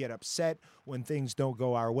and we get upset when things don't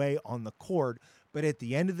go our way on the court, but at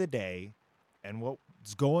the end of the day, and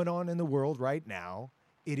what's going on in the world right now,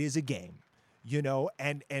 it is a game,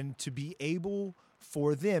 and to be able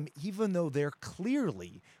for them, even though they're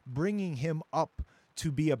clearly bringing him up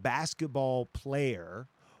to be a basketball player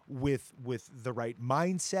with the right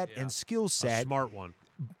mindset and skill set, a smart one,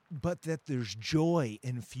 but that there's joy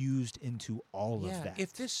infused into all of that.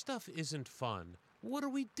 If this stuff isn't fun, what are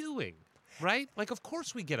we doing? Right? Like, of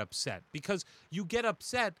course we get upset, because you get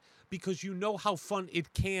upset because you know how fun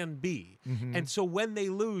it can be. Mm-hmm. And so when they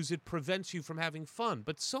lose, it prevents you from having fun.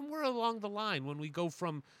 But somewhere along the line, when we go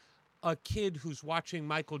from a kid who's watching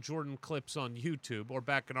Michael Jordan clips on YouTube, or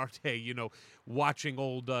back in our day, watching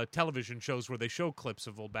old television shows where they show clips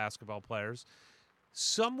of old basketball players,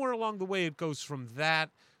 somewhere along the way, it goes from that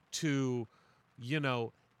to,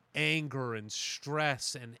 anger and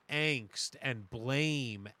stress and angst and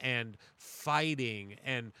blame and fighting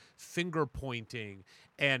and finger pointing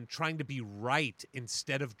and trying to be right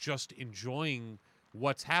instead of just enjoying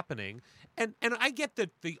what's happening. And I get that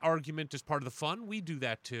the argument is part of the fun. We do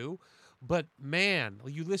that too. But man,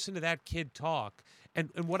 you listen to that kid talk,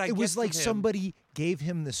 and what I it was like somebody gave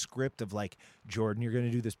him the script of like, Jordan, you're going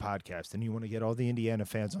to do this podcast and you want to get all the Indiana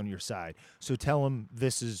fans on your side. So tell them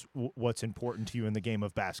this is what's important to you in the game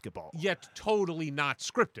of basketball. Yet totally not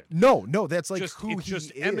scripted. No, that's like Just- who it he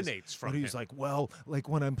just is. emanates from But he's him. like, well, like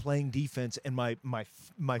when I'm playing defense and my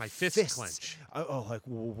fist fists clench. like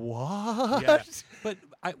what? Yeah. But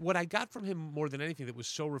what I got from him more than anything that was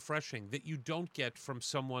so refreshing that you don't get from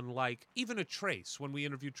someone like even a Trace, when we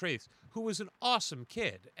interviewed Trace, who was an awesome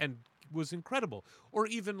kid and was incredible. Or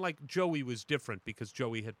even like Joey was different because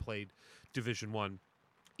Joey had played Division I.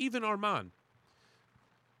 Even Armand.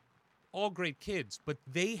 All great kids, but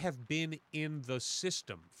they have been in the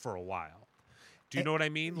system for a while. Do you know what I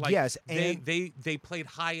mean? Like, yes, they played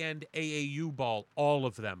high-end AAU ball, all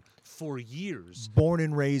of them, for years. Born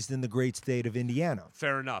and raised in the great state of Indiana.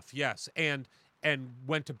 Fair enough, yes. And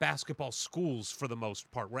went to basketball schools for the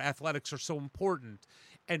most part, where athletics are so important,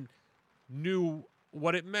 and knew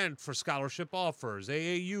what it meant for scholarship offers,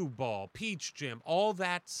 AAU ball, Peach Jam, all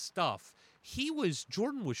that stuff.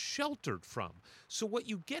 Jordan was sheltered from. So what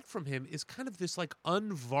you get from him is kind of this like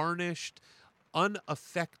unvarnished,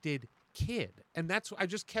 unaffected kid. And that's, I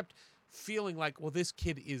just kept feeling like, well, this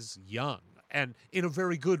kid is young and in a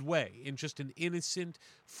very good way, in just an innocent,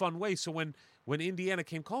 fun way. So when Indiana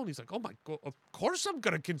came calling, he's like, oh my God, of course I'm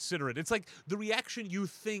going to consider it. It's like the reaction you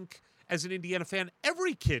think as an Indiana fan,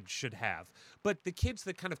 every kid should have. But the kids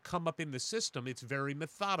that kind of come up in the system, it's very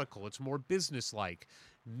methodical. It's more businesslike.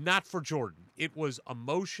 Not for Jordan. It was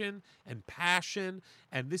emotion and passion,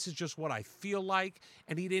 and this is just what I feel like.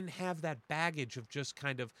 And he didn't have that baggage of just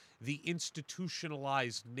kind of the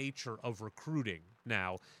institutionalized nature of recruiting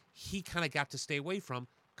now. He kind of got to stay away from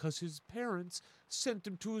because his parents sent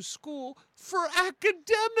him to a school for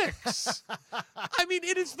academics. I mean,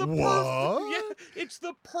 it is the it's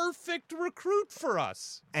the perfect recruit for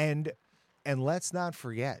us. And let's not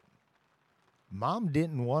forget, Mom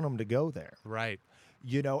didn't want him to go there. Right.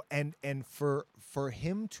 You know, and for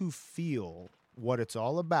him to feel what it's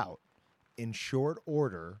all about in short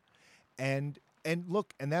order, and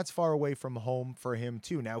look, and that's far away from home for him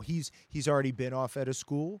too. Now he's already been off at a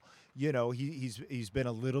school. You know, he's been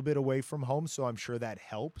a little bit away from home, so I'm sure that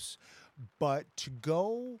helps. But to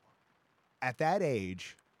go at that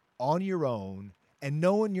age on your own and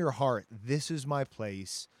know in your heart, this is my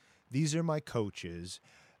place, these are my coaches.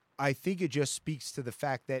 I think it just speaks to the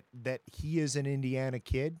fact that he is an Indiana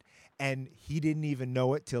kid and he didn't even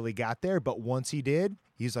know it till he got there. But once he did,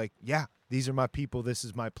 he's like, yeah, these are my people. This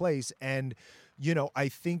is my place. And, you know, I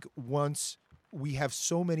think once we have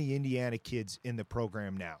so many Indiana kids in the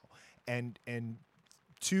program now and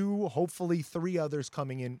 2, hopefully 3 others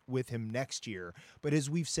coming in with him next year. But as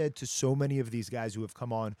we've said to so many of these guys who have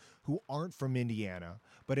come on who aren't from Indiana,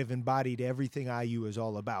 but have embodied everything IU is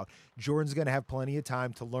all about, Jordan's going to have plenty of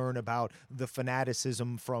time to learn about the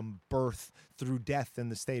fanaticism from birth through death in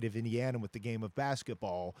the state of Indiana with the game of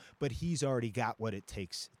basketball. But he's already got what it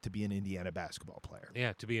takes to be an Indiana basketball player.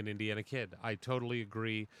 Yeah, to be an Indiana kid. I totally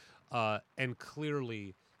agree. And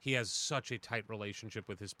clearly, he has such a tight relationship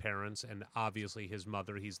with his parents and obviously his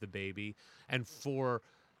mother. He's the baby. And for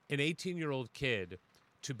an 18-year-old kid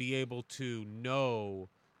to be able to know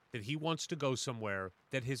that he wants to go somewhere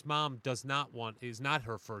that his mom does not want, is not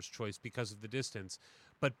her first choice because of the distance,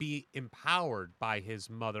 but be empowered by his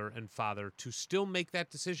mother and father to still make that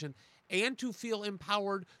decision and to feel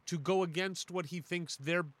empowered to go against what he thinks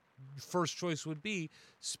their first choice would be,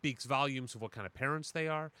 speaks volumes of what kind of parents they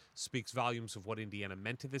are, speaks volumes of what Indiana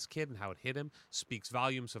meant to this kid and how it hit him, speaks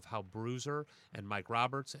volumes of how Bruiser and Mike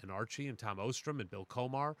Roberts and Archie and Tom Ostrom and Bill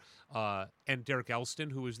Komar and Derek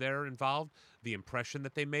Elston, who was there involved, the impression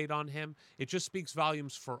that they made on him. It just speaks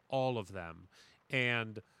volumes for all of them.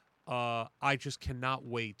 And I just cannot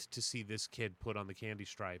wait to see this kid put on the candy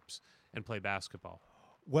stripes and play basketball.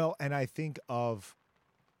 Well, and I think of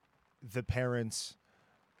the parents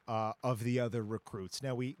of the other recruits.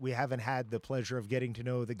 Now, we haven't had the pleasure of getting to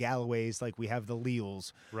know the Galloways like we have the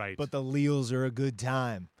Leals. Right. But the Leals are a good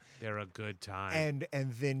time. They're a good time.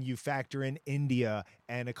 And then you factor in India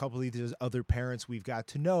and a couple of these other parents we've got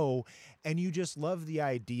to know, and you just love the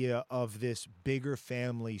idea of this bigger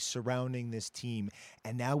family surrounding this team.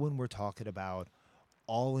 And now when we're talking about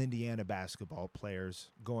all Indiana basketball players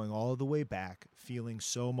going all the way back, feeling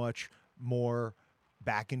so much more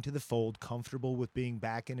back into the fold, comfortable with being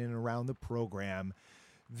back in and around the program,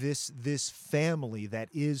 this family that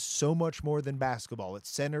is so much more than basketball. It's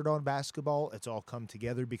centered on basketball. It's all come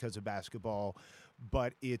together because of basketball,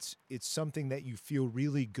 but it's something that you feel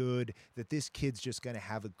really good that this kid's just going to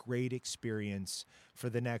have a great experience for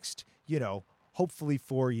the next, hopefully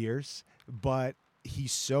 4 years. But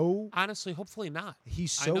he's so Honestly, hopefully not.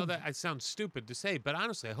 he's I so know that I sound stupid to say, but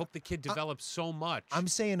honestly, I hope the kid develops so much. I'm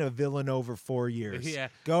saying a Villanova 4 years. Yeah.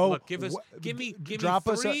 Go. Look, give me drop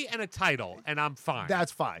us three and a title, and I'm fine.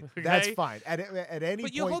 That's fine. Okay? That's fine. At any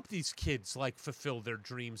But point. you hope these kids like fulfill their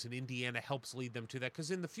dreams, and Indiana helps lead them to that.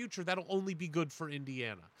 Because in the future, that'll only be good for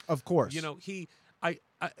Indiana. Of course. You know,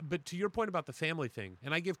 but to your point about the family thing,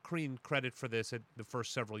 and I give Crean credit for this at the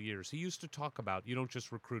first several years. He used to talk about you don't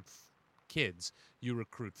just recruit kids, you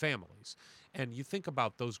recruit families. And you think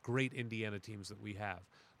about those great Indiana teams that we have.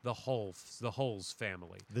 The Hulls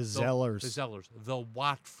family. The Zellers. The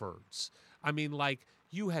Watfords. I mean, like,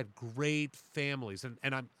 you had great families, and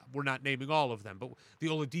we're not naming all of them, but the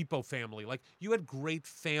Oladipo family. Like, you had great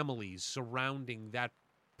families surrounding that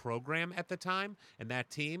program at the time and that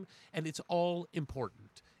team, and it's all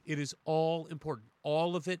important. It is all important.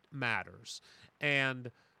 All of it matters. And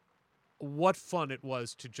what fun it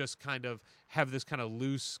was to just kind of have this kind of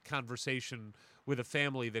loose conversation with a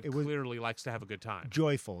family that clearly likes to have a good time.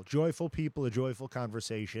 Joyful people, a joyful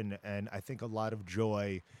conversation, and I think a lot of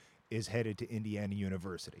joy is headed to Indiana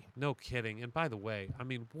University. No kidding. And by the way, I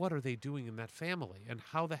mean, what are they doing in that family? And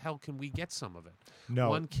how the hell can we get some of it? No.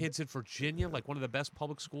 One kid's in Virginia, like one of the best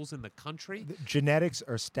public schools in the country. The genetics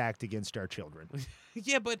are stacked against our children.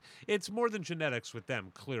 Yeah, but it's more than genetics with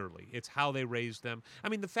them, clearly. It's how they raised them. I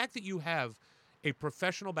mean, the fact that you have a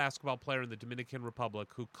professional basketball player in the Dominican Republic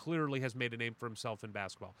who clearly has made a name for himself in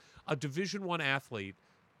basketball, a Division I athlete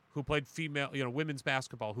who played women's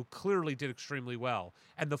basketball, who clearly did extremely well.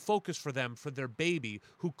 And the focus for them, for their baby,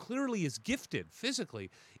 who clearly is gifted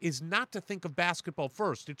physically, is not to think of basketball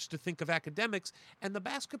first. It's to think of academics, and the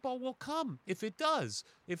basketball will come if it does.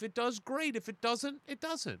 If it does, great. If it doesn't, it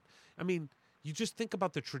doesn't. I mean, you just think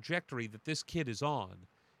about the trajectory that this kid is on.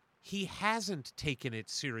 He hasn't taken it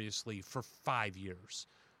seriously for 5 years.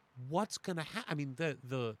 What's going to happen? I mean,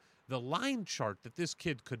 the line chart that this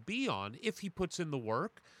kid could be on, if he puts in the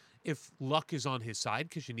work, if luck is on his side,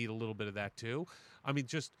 because you need a little bit of that too. I mean,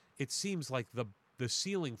 just it seems like the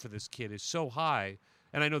ceiling for this kid is so high,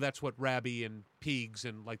 and I know that's what Rabbi and Peegs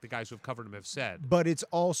and like the guys who have covered him have said. But it's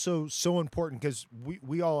also so important because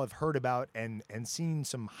we all have heard about and seen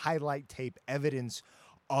some highlight tape evidence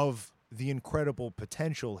of the incredible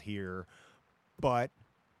potential here, but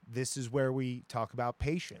this is where we talk about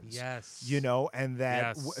patience. Yes. You know, and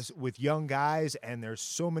that Yes. with young guys, and there's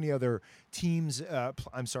so many other teams,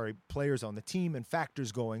 players on the team and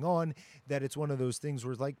factors going on, that it's one of those things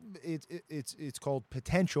where like it's called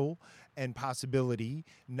potential and possibility,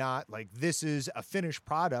 not like this is a finished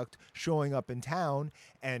product showing up in town,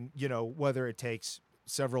 and you know, whether it takes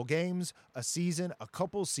several games, a season, a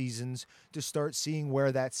couple seasons to start seeing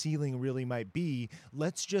where that ceiling really might be.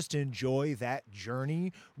 Let's just enjoy that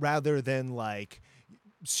journey rather than like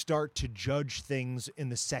start to judge things in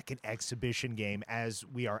the second exhibition game as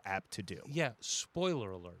we are apt to do. Yeah,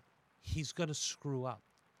 spoiler alert. He's going to screw up,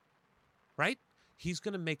 right? He's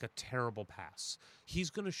going to make a terrible pass. He's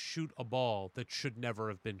going to shoot a ball that should never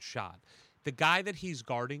have been shot. The guy that he's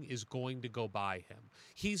guarding is going to go by him.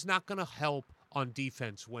 He's not going to help on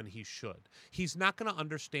defense when he should. He's not going to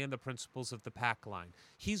understand the principles of the pack line.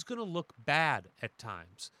 He's going to look bad at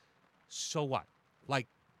times. So what? Like,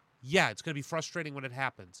 yeah, it's going to be frustrating when it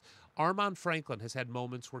happens. Armand Franklin has had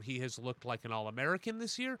moments where he has looked like an All-American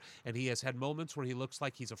this year, and he has had moments where he looks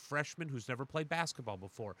like he's a freshman who's never played basketball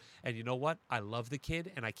before. And you know what? I love the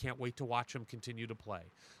kid, and I can't wait to watch him continue to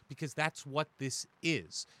play, because that's what this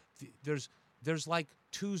is. There's like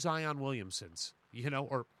two Zion Williamsons, you know,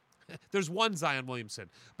 or there's one Zion Williamson,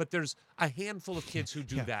 but there's a handful of kids who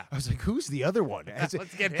do that. I was like, who's the other one? Let's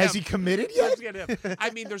get him. Has he committed yet? Let's get him.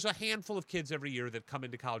 I mean, there's a handful of kids every year that come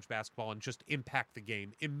into college basketball and just impact the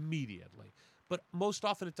game immediately. But most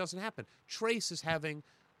often it doesn't happen. Trace is having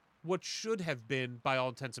what should have been, by all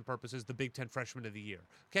intents and purposes, the Big Ten Freshman of the Year.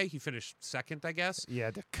 Okay, he finished second, I guess.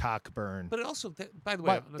 Yeah, the Cockburn. But it also, by the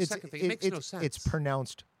way, on the second thing, it makes no sense. It's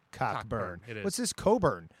pronounced Cockburn. It is. What's this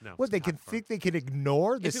Coburn? No, what it's they can Cockburn. think they can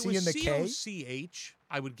ignore the If it C was and the K? C-O-C-H,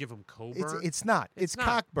 I would give him Coburn. It's not. It's not.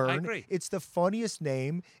 Cockburn. I agree. It's the funniest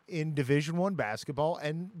name in Division I basketball,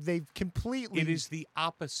 and they've completely. It is the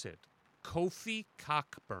opposite. Kofi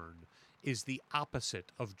Cockburn is the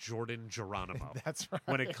opposite of Jordan Geronimo. That's right.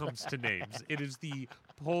 When it comes to names, it is the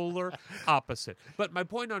polar opposite. But my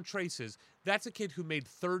point on Trace is that's a kid who made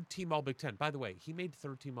third team All Big Ten. By the way, he made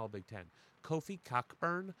third team All Big Ten. Kofi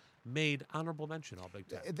Cockburn made honorable mention All Big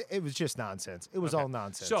Ten. It was just nonsense. It was all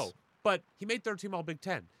nonsense. So, but he made third team All Big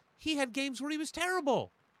Ten. He had games where he was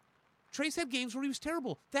terrible. Trace had games where he was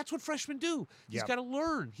terrible. That's what freshmen do. He's got to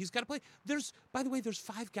learn. He's got to play. By the way, there's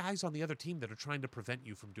 5 guys on the other team that are trying to prevent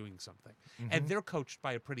you from doing something. And they're coached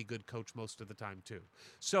by a pretty good coach most of the time, too.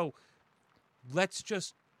 So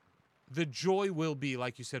the joy will be,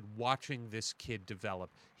 like you said, watching this kid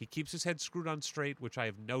develop. He keeps his head screwed on straight, which I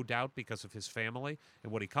have no doubt because of his family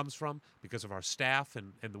and what he comes from, because of our staff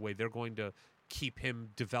and the way they're going to keep him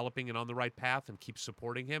developing and on the right path and keep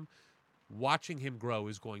supporting him. Watching him grow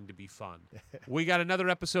is going to be fun. We got another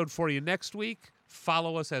episode for you next week.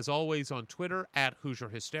 Follow us, as always, on Twitter at Hoosier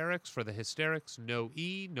Hysterics. For the Hysterics, no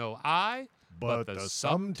E, no I, but the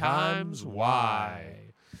sometimes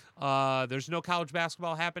why. There's no college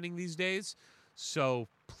basketball happening these days, so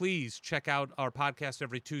please check out our podcast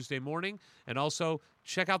every Tuesday morning, and also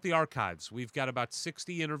check out the archives. We've got about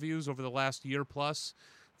 60 interviews over the last year plus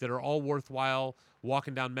that are all worthwhile,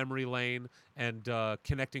 walking down memory lane and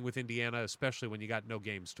connecting with Indiana, especially when you got no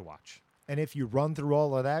games to watch. And if you run through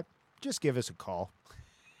all of that, just give us a call.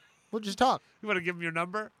 We'll just talk. You want to give them your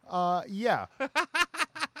number? Yeah.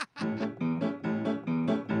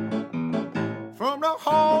 From the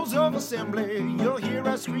halls of assembly, you'll hear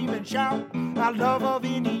us scream and shout. Our love of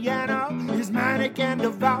Indiana is manic and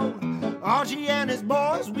devout. Archie and his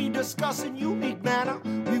boys, we discuss in unique manner.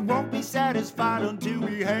 We won't be satisfied until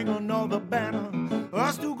we hang another banner.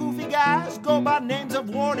 Us 2 goofy guys go by names of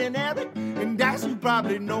Ward and Eric, and as you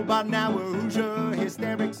probably know by now, we're Hoosier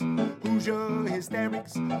Hysterics. Hoosier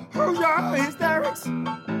Hysterics. Hoosier Hysterics.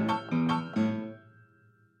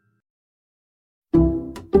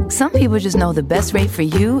 Some people just know the best rate for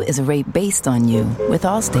you is a rate based on you with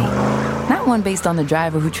Allstate. Not one based on the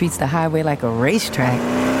driver who treats the highway like a racetrack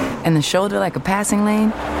and the shoulder like a passing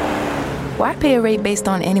lane. Why pay a rate based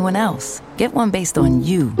on anyone else? Get one based on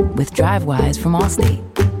you with DriveWise from Allstate.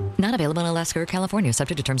 Not available in Alaska or California,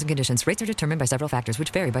 subject to terms and conditions. Rates are determined by several factors,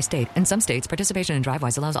 which vary by state. In some states, participation in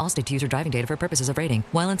DriveWise allows Allstate to use your driving data for purposes of rating.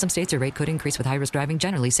 While in some states, your rate could increase with high-risk driving.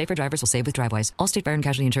 Generally, safer drivers will save with DriveWise. Allstate Fire and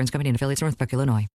Casualty Insurance Company and affiliates, Northbrook, Illinois.